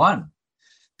won,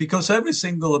 because every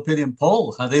single opinion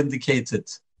poll had indicated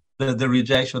that the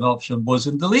rejection option was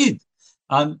in the lead.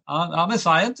 And I'm a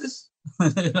scientist,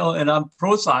 and I'm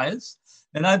pro-science,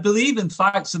 and I believe in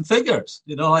facts and figures.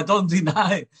 I don't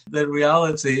deny the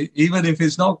reality, even if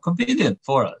it's not convenient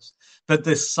for us. But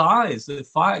the size, the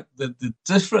fact that the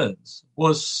difference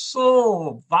was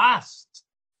so vast,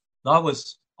 that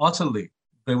was utterly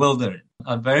bewildering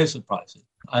and very surprising.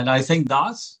 And I think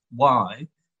that's why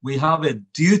we have a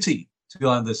duty to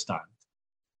understand.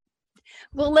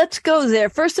 Well, let's go there.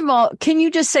 First of all, can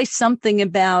you just say something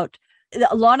about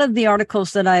a lot of the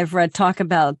articles that I've read talk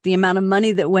about the amount of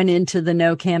money that went into the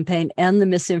no campaign and the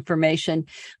misinformation.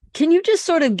 Can you just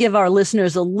sort of give our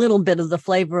listeners a little bit of the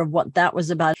flavor of what that was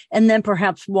about, and then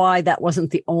perhaps why that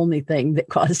wasn't the only thing that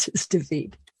caused his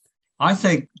defeat? I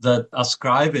think that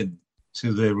ascribing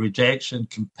to the rejection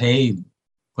campaign,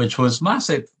 which was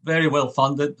massive, very well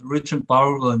funded, rich and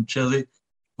powerful in Chile,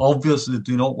 obviously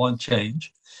do not want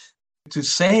change, to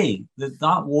say that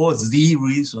that was the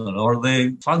reason or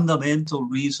the fundamental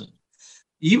reason,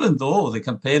 even though the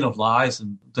campaign of lies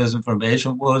and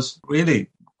disinformation was really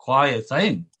quite a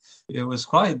thing. It was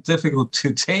quite difficult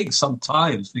to take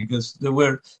sometimes because there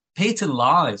were patent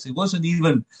lies. It wasn't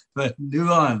even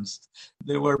nuanced.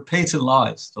 There were patent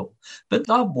lies, though. But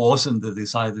that wasn't the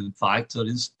deciding factor,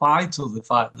 in spite of the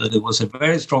fact that it was a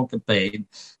very strong campaign,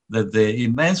 that the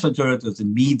immense majority of the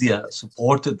media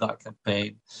supported that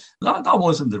campaign. That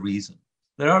wasn't the reason.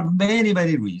 There are many,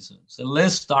 many reasons. And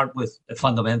let's start with a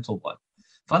fundamental one.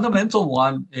 Fundamental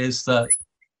one is that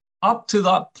up to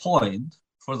that point,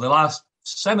 for the last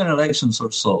 7 elections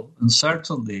or so, and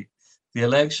certainly the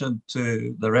election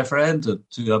to the referendum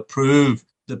to approve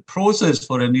the process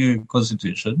for a new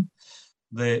constitution,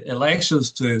 the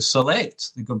elections to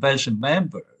select the convention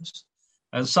members,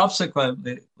 and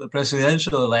subsequently the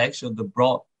presidential election that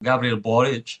brought Gabriel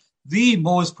Boric, the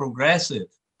most progressive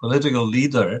political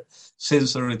leader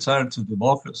since the return to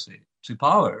democracy, to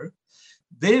power,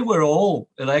 they were all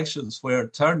elections where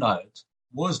turnout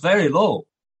was very low.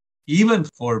 Even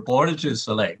for Boric's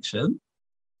election,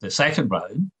 the second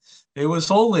round, it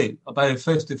was only about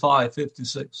 55,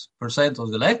 56% of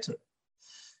the electorate,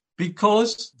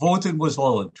 because voting was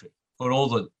voluntary for all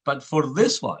the. But for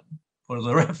this one, for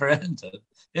the referendum,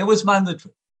 it was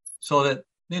mandatory, so that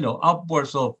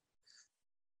upwards of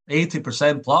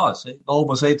 80% plus,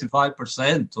 almost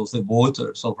 85% of the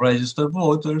voters, of registered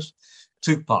voters,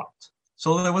 took part.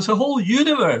 So there was a whole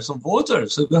universe of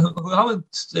voters who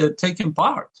haven't taken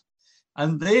part,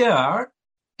 and they are,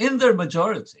 in their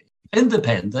majority,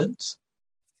 independent.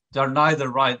 They're neither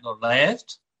right nor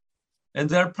left, and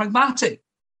they're pragmatic,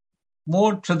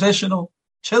 more traditional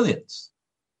Chileans.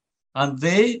 And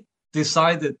they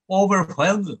decided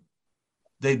overwhelmingly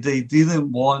that they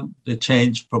didn't want the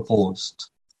change proposed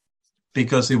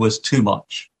because it was too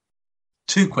much,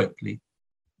 too quickly.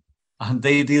 And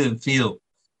they didn't feel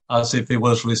as if it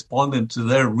was responding to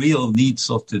their real needs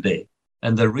of today.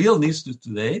 And the real needs of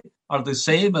today are the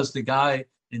same as the guy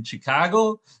in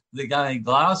Chicago, the guy in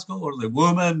Glasgow, or the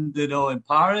woman, in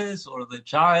Paris, or the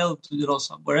child,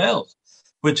 somewhere else,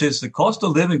 which is the cost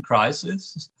of living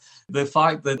crisis, the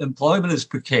fact that employment is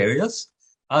precarious,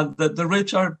 and that the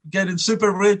rich are getting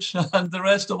super rich and the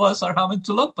rest of us are having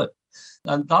to lump it.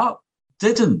 And that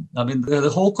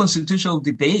the whole constitutional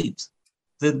debate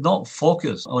did not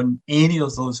focus on any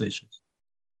of those issues.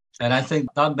 And I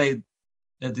think that made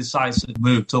a decisive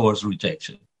move towards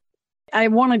rejection. I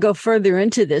want to go further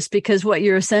into this because what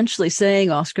you're essentially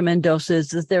saying, Oscar Mendoza, is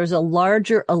that there's a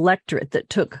larger electorate that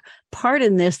took part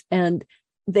in this, and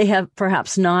they have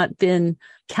perhaps not been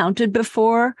counted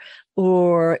before,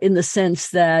 or in the sense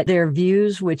that their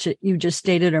views, which you just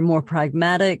stated, are more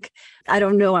pragmatic. I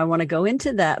don't know. I want to go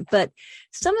into that. But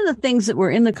some of the things that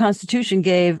were in the Constitution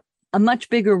gave a much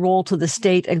bigger role to the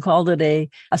state and called it a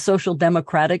social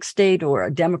democratic state, or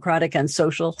a democratic and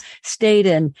social state,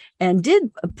 and did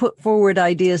put forward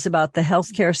ideas about the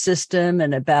healthcare system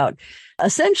and about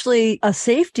essentially a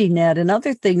safety net and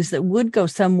other things that would go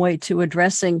some way to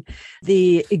addressing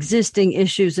the existing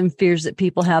issues and fears that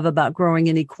people have about growing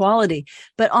inequality.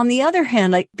 But on the other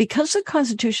hand, because the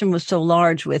Constitution was so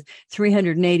large with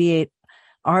 388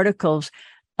 articles,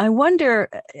 I wonder,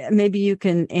 maybe you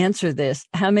can answer this,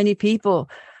 how many people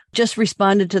just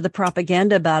responded to the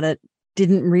propaganda about it,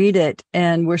 didn't read it,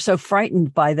 and were so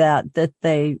frightened by that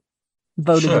they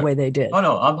voted the way they did? Oh,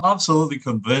 no, I'm absolutely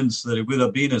convinced that it would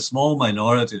have been a small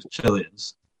minority of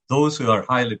Chileans, those who are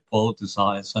highly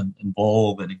politicized and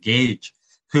involved and engaged,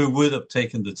 who would have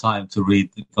taken the time to read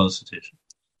the Constitution.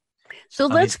 So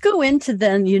let's go into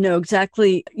then,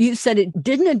 exactly, you said it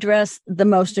didn't address the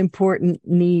most important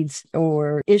needs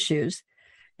or issues,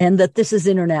 and that this is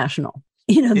international.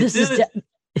 It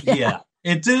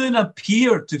didn't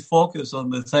appear to focus on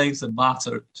the things that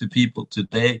matter to people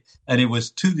today, and it was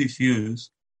too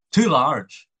diffuse, too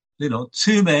large,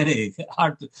 too many.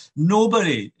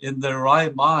 Nobody in their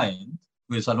right mind,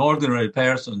 who is an ordinary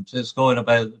person just going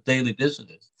about daily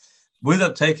business, would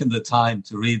have taken the time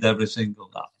to read every single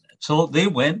document. So they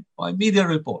went by media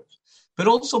reports, but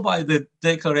also by the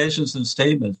declarations and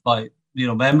statements by,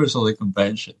 members of the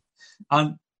convention.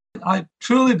 And I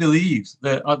truly believe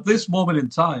that at this moment in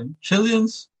time,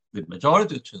 Chileans, the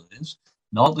majority of Chileans,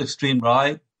 not the extreme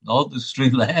right, not the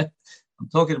extreme left, I'm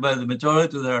talking about the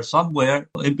majority that are somewhere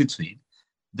in between,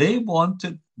 they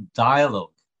wanted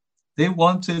dialogue. They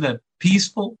wanted a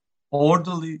peaceful,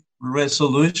 orderly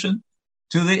resolution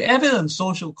to the evident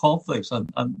social conflicts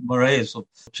and mores of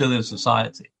Chilean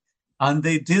society. And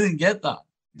they didn't get that.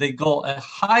 They got a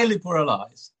highly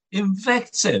polarized,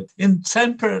 invective,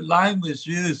 intemperate language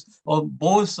used on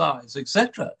both sides,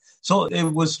 etc. So it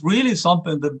was really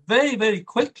something that very, very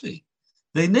quickly,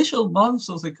 the initial months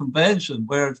of the convention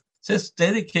were just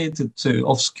dedicated to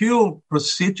obscure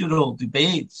procedural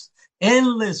debates,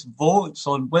 endless votes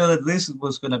on whether this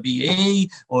was going to be A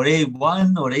or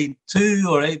A1 or A2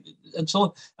 or A, and so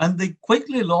on. And they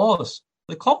quickly lost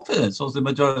the confidence of the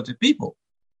majority of people.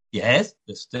 Yes,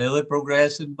 there's still a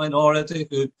progressive minority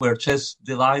who were just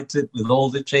delighted with all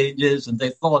the changes, and they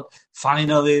thought,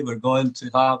 finally, we're going to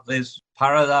have this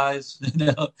paradise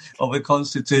of a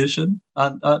constitution.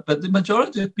 But the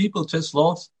majority of people just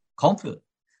lost confidence.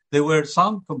 There were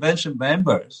some convention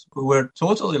members who were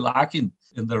totally lacking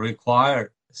in the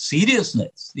required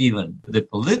seriousness, even the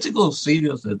political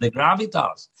seriousness, the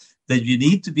gravitas that you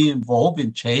need to be involved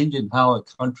in changing how a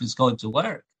country is going to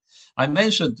work. I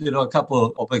mentioned, a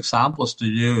couple of examples to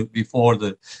you before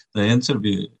the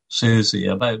interview, Susie,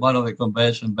 about one of the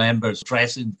convention members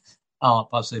dressing up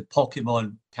as a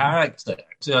Pokemon character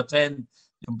to attend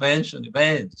convention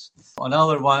events.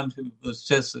 Another one who was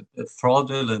just a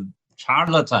fraudulent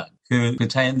charlatan who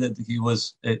pretended he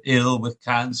was ill with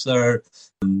cancer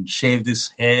and shaved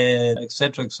his head,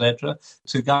 etc.,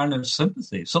 to garner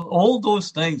sympathy. So all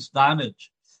those things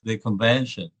damage the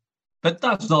convention. But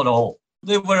that's not all.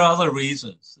 There were other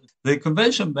reasons. The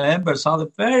convention members had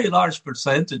a very large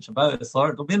percentage, about a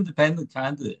third, of independent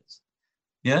candidates.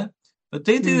 Yeah? But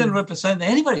they didn't represent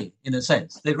anybody, in a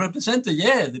sense. They represented,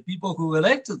 the people who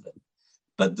elected them.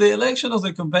 But the election of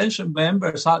the convention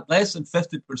members had less than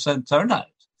 50% turnout.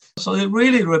 So they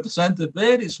really represented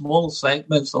very small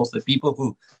segments of the people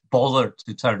who bothered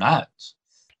to turn out.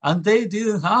 And they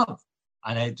didn't have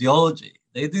an ideology.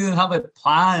 They didn't have a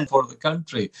plan for the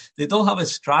country. They don't have a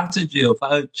strategy of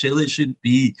how Chile should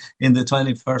be in the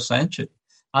 21st century.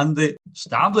 And the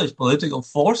established political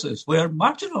forces were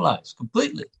marginalized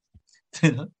completely.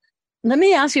 Let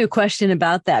me ask you a question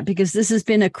about that, because this has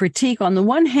been a critique. On the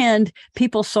one hand,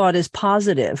 people saw it as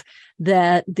positive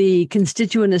that the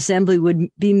Constituent Assembly would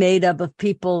be made up of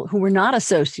people who were not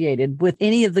associated with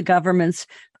any of the governments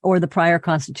or the prior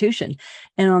constitution.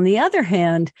 And on the other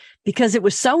hand, because it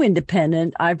was so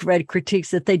independent, I've read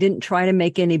critiques that they didn't try to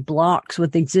make any blocks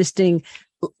with existing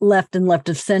left and left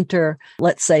of center,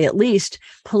 let's say at least,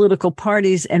 political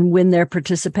parties and win their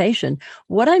participation.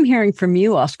 What I'm hearing from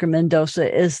you, Oscar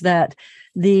Mendoza, is that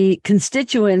the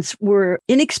constituents were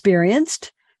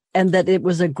inexperienced and that it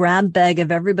was a grab bag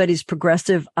of everybody's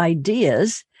progressive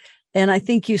ideas. And I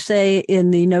think you say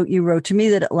in the note you wrote to me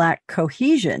that it lacked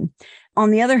cohesion. On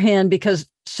the other hand, because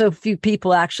so few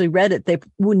people actually read it, they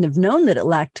wouldn't have known that it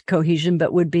lacked cohesion,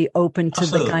 but would be open to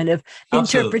the kind of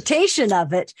interpretation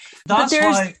of it. That's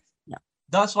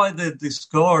why the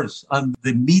discourse and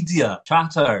the media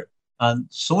chatter and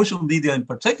social media in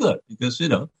particular, because,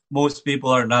 most people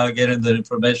are now getting their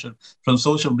information from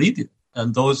social media,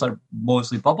 and those are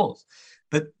mostly bubbles.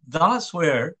 But that's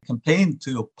where campaign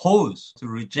to oppose, to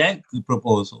reject the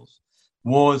proposals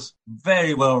was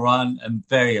very well run and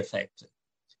very effective.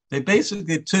 They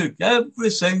basically took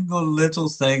every single little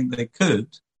thing they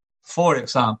could. For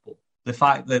example, the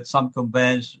fact that some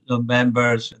convention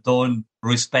members don't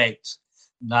respect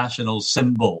national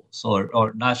symbols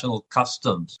or national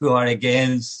customs, who are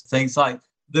against things like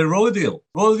the rodeo.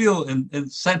 Rodeo in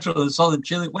central and southern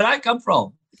Chile, where I come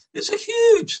from, it's a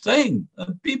huge thing.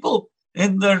 And people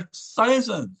in their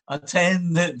thousands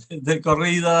attend the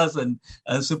corridas and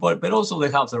support, but also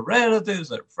they have their relatives,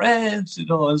 their friends,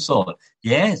 and so on.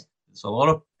 Yes, there's a lot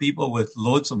of people with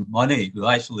loads of money who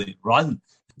actually run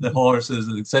the horses,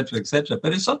 et cetera,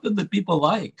 but it's something that people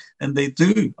like, and they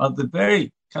do at the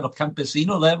very kind of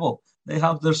campesino level. They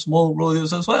have their small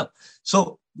rodeos as well.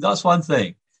 So that's one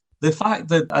thing. The fact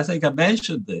that I think I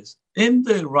mentioned this, in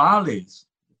the rallies,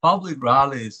 public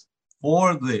rallies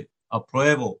for the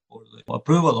approval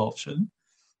option,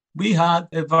 we had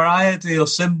a variety of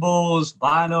symbols,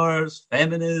 banners,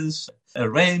 feminists, a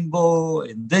rainbow,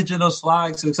 indigenous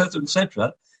flags,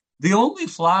 etc. The only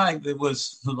flag that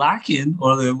was lacking,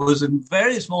 or that was in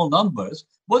very small numbers,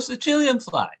 was the Chilean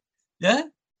flag. Yeah?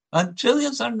 And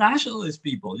Chileans are nationalist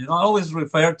people. I always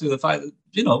refer to the fact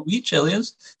that, we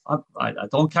Chileans, I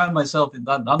don't count myself in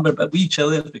that number, but we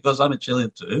Chileans, because I'm a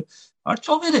Chilean too, are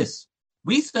chauvinists.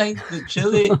 We think that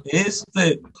Chile is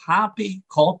the happy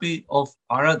copy of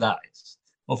paradise,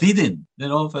 of Eden.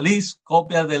 Feliz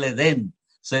copia del Edén,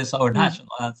 says our national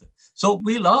anthem. So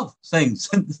we love things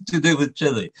to do with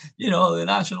Chile. The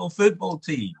national football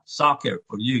team, soccer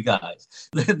for you guys,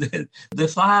 the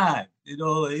flag,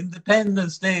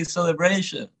 Independence Day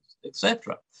celebrations,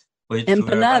 etc.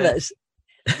 Empanadas.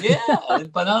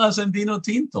 Empanadas and vino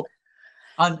tinto.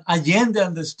 And Allende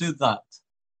understood that.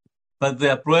 But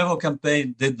the Apruebo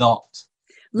campaign did not.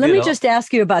 Let me just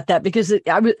ask you about that, because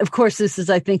of course, this is,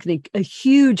 I think, a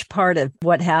huge part of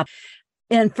what happened.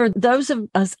 And for those of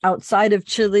us outside of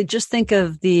Chile, just think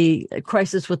of the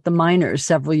crisis with the miners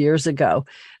several years ago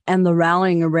and the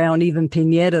rallying around even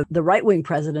Piñera, the right-wing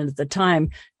president at the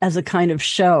time, as a kind of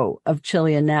show of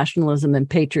Chilean nationalism and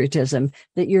patriotism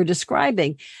that you're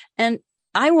describing. And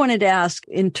I wanted to ask,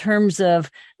 in terms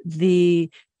of the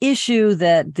issue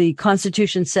that the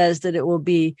Constitution says that it will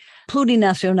be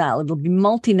plurinacional, it will be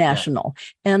multinational,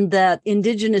 and that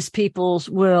indigenous peoples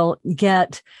will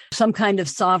get some kind of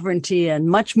sovereignty and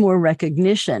much more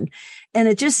recognition. And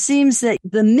it just seems that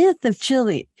the myth of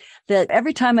Chile, that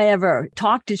every time I ever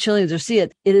talk to Chileans or see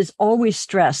it, it is always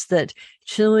stressed that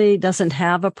Chile doesn't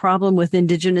have a problem with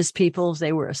indigenous peoples.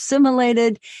 They were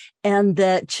assimilated, and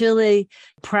that Chile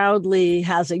proudly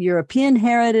has a European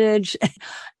heritage.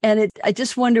 And I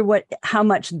just wonder how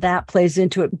much that plays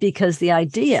into it, because the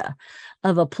idea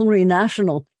of a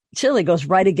plurinational Chile goes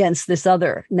right against this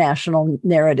other national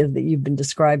narrative that you've been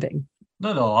describing.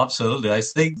 No, absolutely. I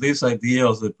think this idea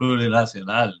of the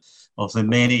plurinacional, of the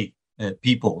many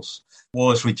peoples,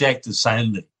 was rejected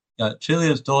soundly.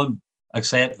 Chileans don't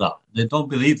accept that. They don't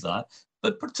believe that.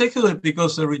 But particularly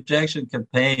because the rejection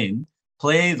campaign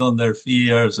played on their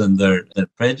fears and their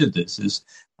prejudices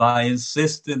by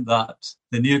insisting that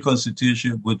the new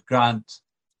constitution would grant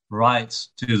rights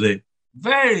to the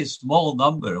very small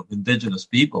number of indigenous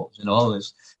peoples.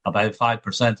 There's about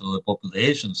 5% of the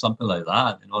population, something like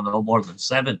that, no more than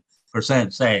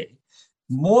 7%, say,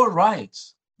 more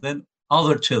rights than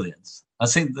other Chileans. I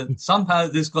think that somehow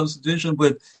this constitution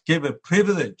would give a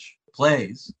privileged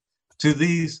place to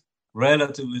these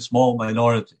relatively small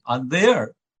minority. And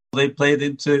there, they played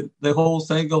into the whole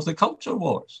thing of the culture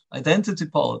wars, identity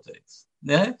politics.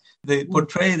 Yeah, they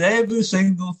portrayed every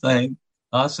single thing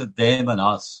as a them and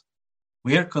us.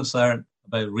 We are concerned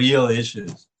about real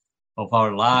issues of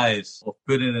our lives, of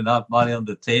putting enough money on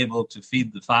the table to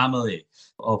feed the family,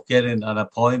 of getting an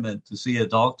appointment to see a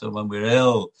doctor when we're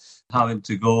ill, having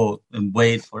to go and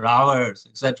wait for hours,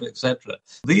 etc., etc.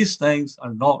 These things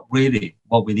are not really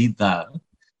what we need now,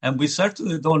 and we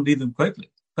certainly don't need them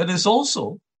quickly. But it's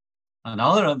also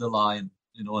another underlying,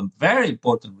 and very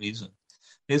important reason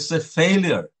is the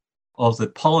failure of the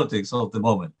politics of the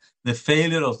moment, the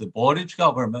failure of the Boric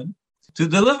government to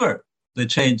deliver the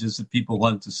changes that people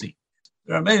want to see.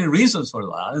 There are many reasons for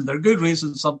that, and there are good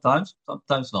reasons sometimes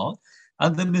not.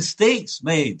 And the mistakes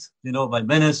made, by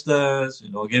ministers,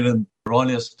 giving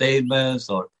erroneous statements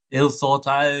or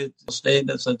ill-thought-out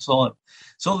statements and so on.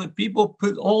 So that people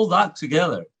put all that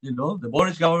together, the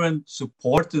Boric government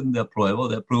supporting the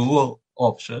approval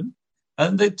option,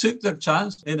 and they took their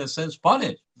chance, in a sense,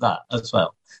 punished that as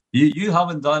well. You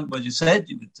haven't done what you said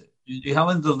you would do. You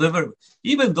haven't delivered,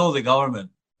 even though the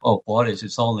government of Boric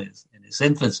is only in its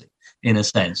infancy, in a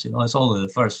sense. It's only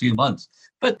the first few months.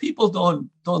 But people don't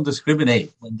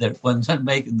discriminate when they're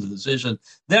making the decision.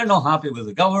 They're not happy with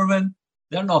the government.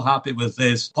 They're not happy with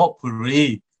this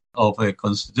potpourri of a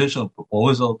constitutional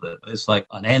proposal that is like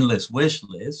an endless wish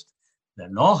list. They're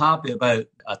not happy about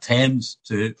attempts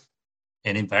to,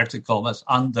 in inverted commas,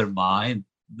 undermine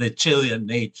the Chilean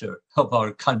nature of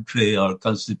our country, our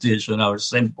constitution, our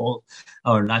symbol,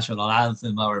 our national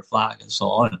anthem, our flag, and so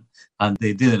on. And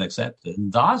they didn't accept it.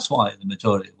 And that's why the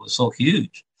majority was so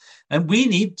huge. And we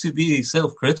need to be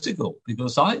self-critical,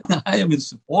 because I am in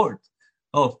support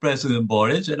of President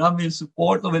Boric, and I'm in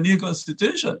support of a new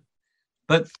constitution.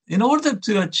 But in order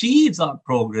to achieve that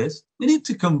progress, we need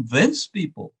to convince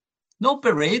people, not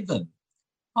berate them.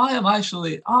 I am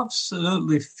actually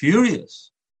absolutely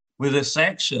furious with a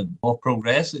section of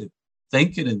progressive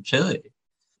thinking in Chile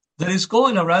that is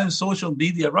going around social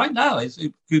media right now.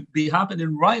 It could be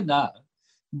happening right now,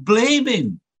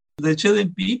 blaming the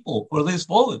Chilean people for this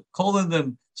vote, calling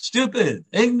them stupid,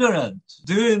 ignorant,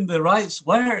 doing the right's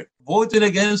work, voting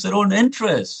against their own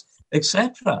interests,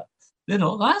 etc.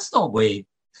 That's no way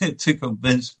to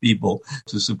convince people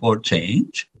to support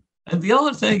change. And the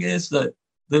other thing is that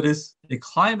there is a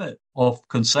climate of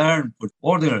concern for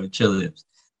ordinary Chileans.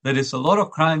 There is a lot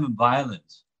of crime and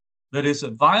violence. There is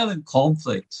a violent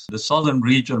conflict in the southern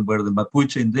region where the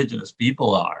Mapuche indigenous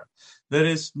people are. There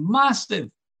is massive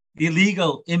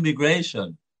illegal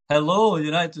immigration. Hello,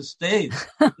 United States.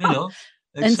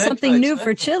 And something new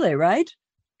for Chile, right?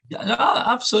 Yeah,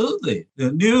 absolutely.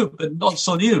 New, but not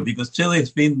so new, because Chile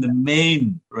has been the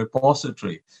main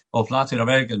repository of Latin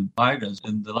American migrants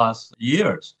in the last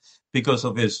years because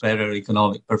of its better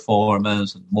economic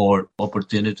performance and more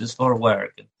opportunities for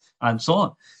work and so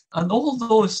on. And all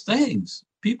those things,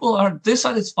 people are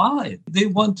dissatisfied. They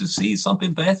want to see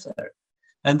something better.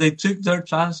 And they took their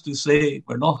chance to say,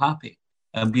 we're not happy.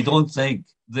 And we don't think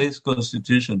this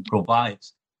constitution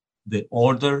provides the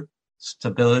order,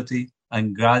 stability,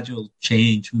 and gradual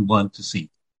change we want to see.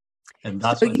 And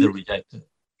that's why they reject it.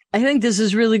 I think this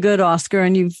is really good, Oscar.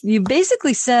 And you've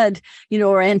basically said,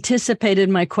 or anticipated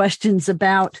my questions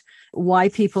about why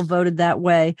people voted that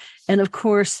way. And of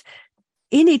course,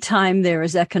 anytime there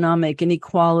is economic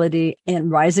inequality and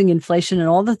rising inflation and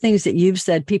all the things that you've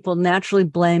said, people naturally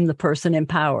blame the person in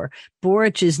power.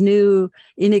 Boric is new,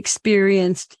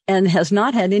 inexperienced, and has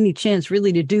not had any chance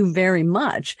really to do very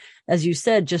much. As you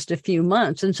said, just a few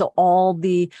months. And so all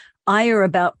the ire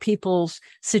about people's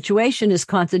situation is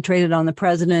concentrated on the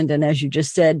president. And as you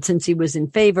just said, since he was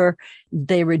in favor,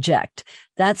 they reject.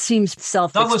 That seems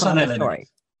self-explanatory. That was an element.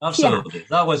 Absolutely. Yeah.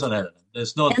 That was an element.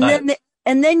 There's no doubt.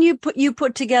 And then you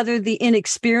put together the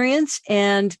inexperience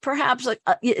and perhaps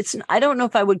I don't know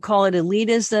if I would call it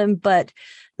elitism, but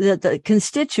that the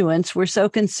constituents were so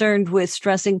concerned with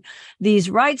stressing these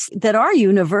rights that are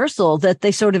universal that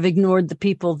they sort of ignored the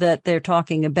people that they're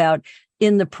talking about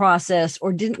in the process,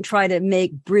 or didn't try to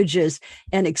make bridges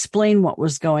and explain what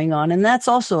was going on. And that's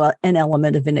also an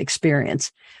element of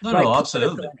inexperience. No,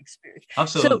 absolutely.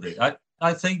 Absolutely. So,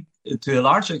 I think to a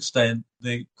large extent,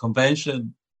 the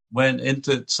convention went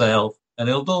into itself, and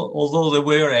although there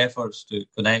were efforts to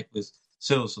connect with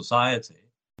civil society,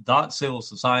 that civil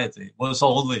society was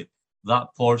only that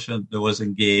portion that was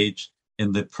engaged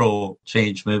in the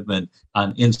pro-change movement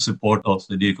and in support of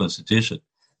the new constitution.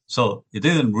 So it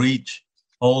didn't reach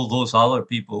all those other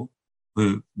people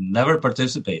who never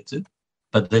participated,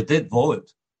 but they did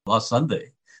vote last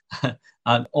Sunday.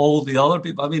 And all the other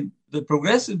people, the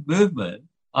progressive movement,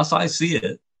 as I see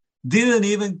it, didn't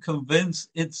even convince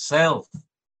itself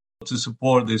to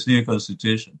support this new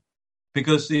constitution.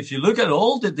 Because if you look at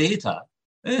all the data,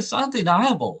 it's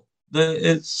undeniable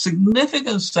the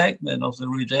significant segment of the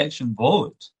rejection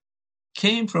vote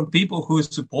came from people who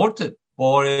supported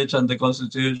Boric and the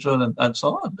Constitution and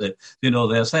so on,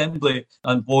 the Assembly,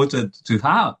 and voted to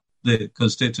have the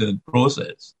constituent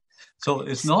process. So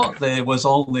it's not that it was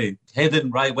only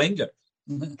hidden right-wingers.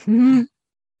 Mm-hmm.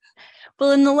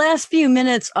 Well, in the last few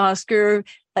minutes, Oscar,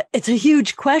 it's a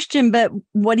huge question, but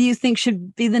what do you think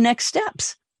should be the next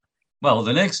steps? Well,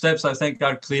 the next steps, I think,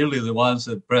 are clearly the ones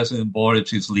that President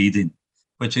Boric is leading,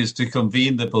 which is to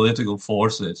convene the political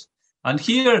forces. And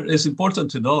here it's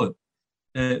important to note,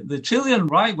 the Chilean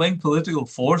right-wing political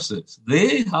forces,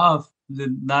 they have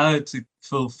now to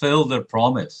fulfill their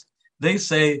promise. They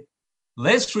say,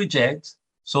 let's reject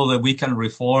so that we can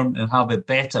reform and have a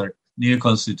better new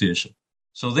constitution.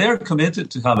 So they're committed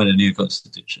to having a new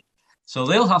constitution. So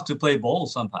they'll have to play ball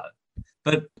somehow.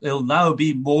 But it'll now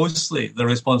be mostly the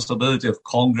responsibility of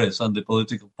Congress and the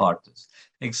political parties,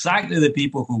 exactly the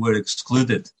people who were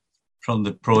excluded from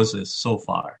the process so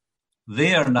far.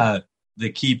 They are now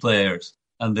the key players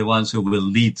and the ones who will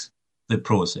lead the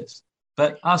process.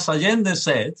 But as Allende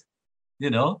said,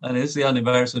 and it's the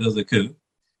anniversary of the coup,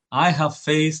 I have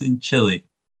faith in Chile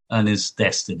and its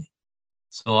destiny.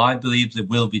 So I believe there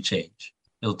will be change.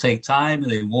 It'll take time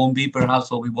and it won't be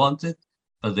perhaps what we wanted,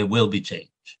 but there will be change.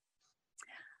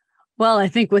 Well, I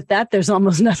think with that, there's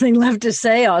almost nothing left to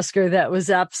say, Oscar. That was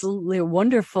absolutely a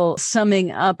wonderful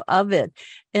summing up of it.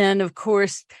 And of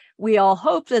course, we all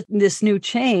hope that this new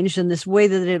change and this way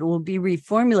that it will be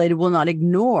reformulated will not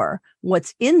ignore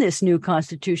what's in this new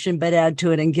constitution, but add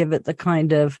to it and give it the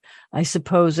kind of, I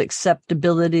suppose,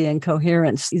 acceptability and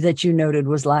coherence that you noted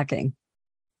was lacking.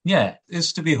 Yeah,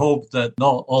 it's to be hoped that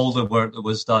not all the work that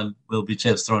was done will be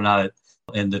just thrown out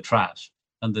in the trash,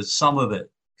 and that some of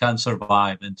it can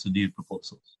survive into new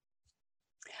proposals.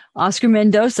 Oscar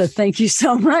Mendoza, thank you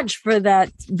so much for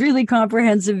that really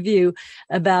comprehensive view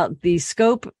about the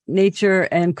scope, nature,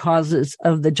 and causes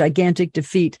of the gigantic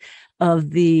defeat of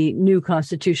the new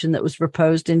constitution that was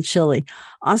proposed in Chile.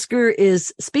 Oscar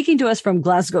is speaking to us from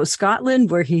Glasgow,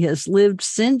 Scotland, where he has lived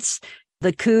since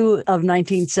the coup of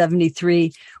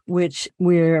 1973, which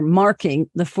we're marking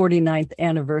the 49th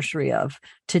anniversary of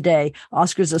today.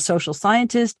 Oscar's a social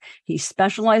scientist. He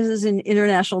specializes in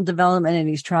international development, and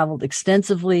he's traveled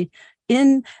extensively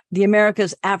in the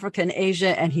Americas, Africa, and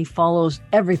Asia, and he follows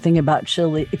everything about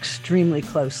Chile extremely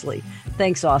closely.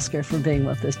 Thanks, Oscar, for being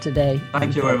with us today.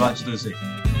 Thank you very much, Lucy.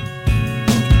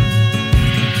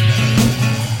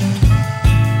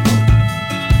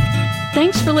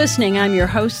 Thanks for listening. I'm your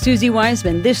host, Susie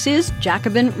Wiseman. This is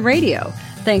Jacobin Radio.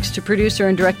 Thanks to producer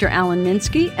and director Alan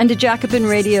Minsky and to Jacobin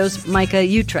Radio's Micah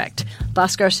Utrecht.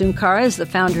 Bhaskar Sunkara is the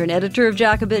founder and editor of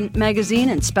Jacobin Magazine,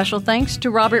 and special thanks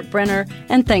to Robert Brenner,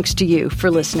 and thanks to you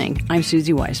for listening. I'm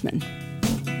Susie Wiseman.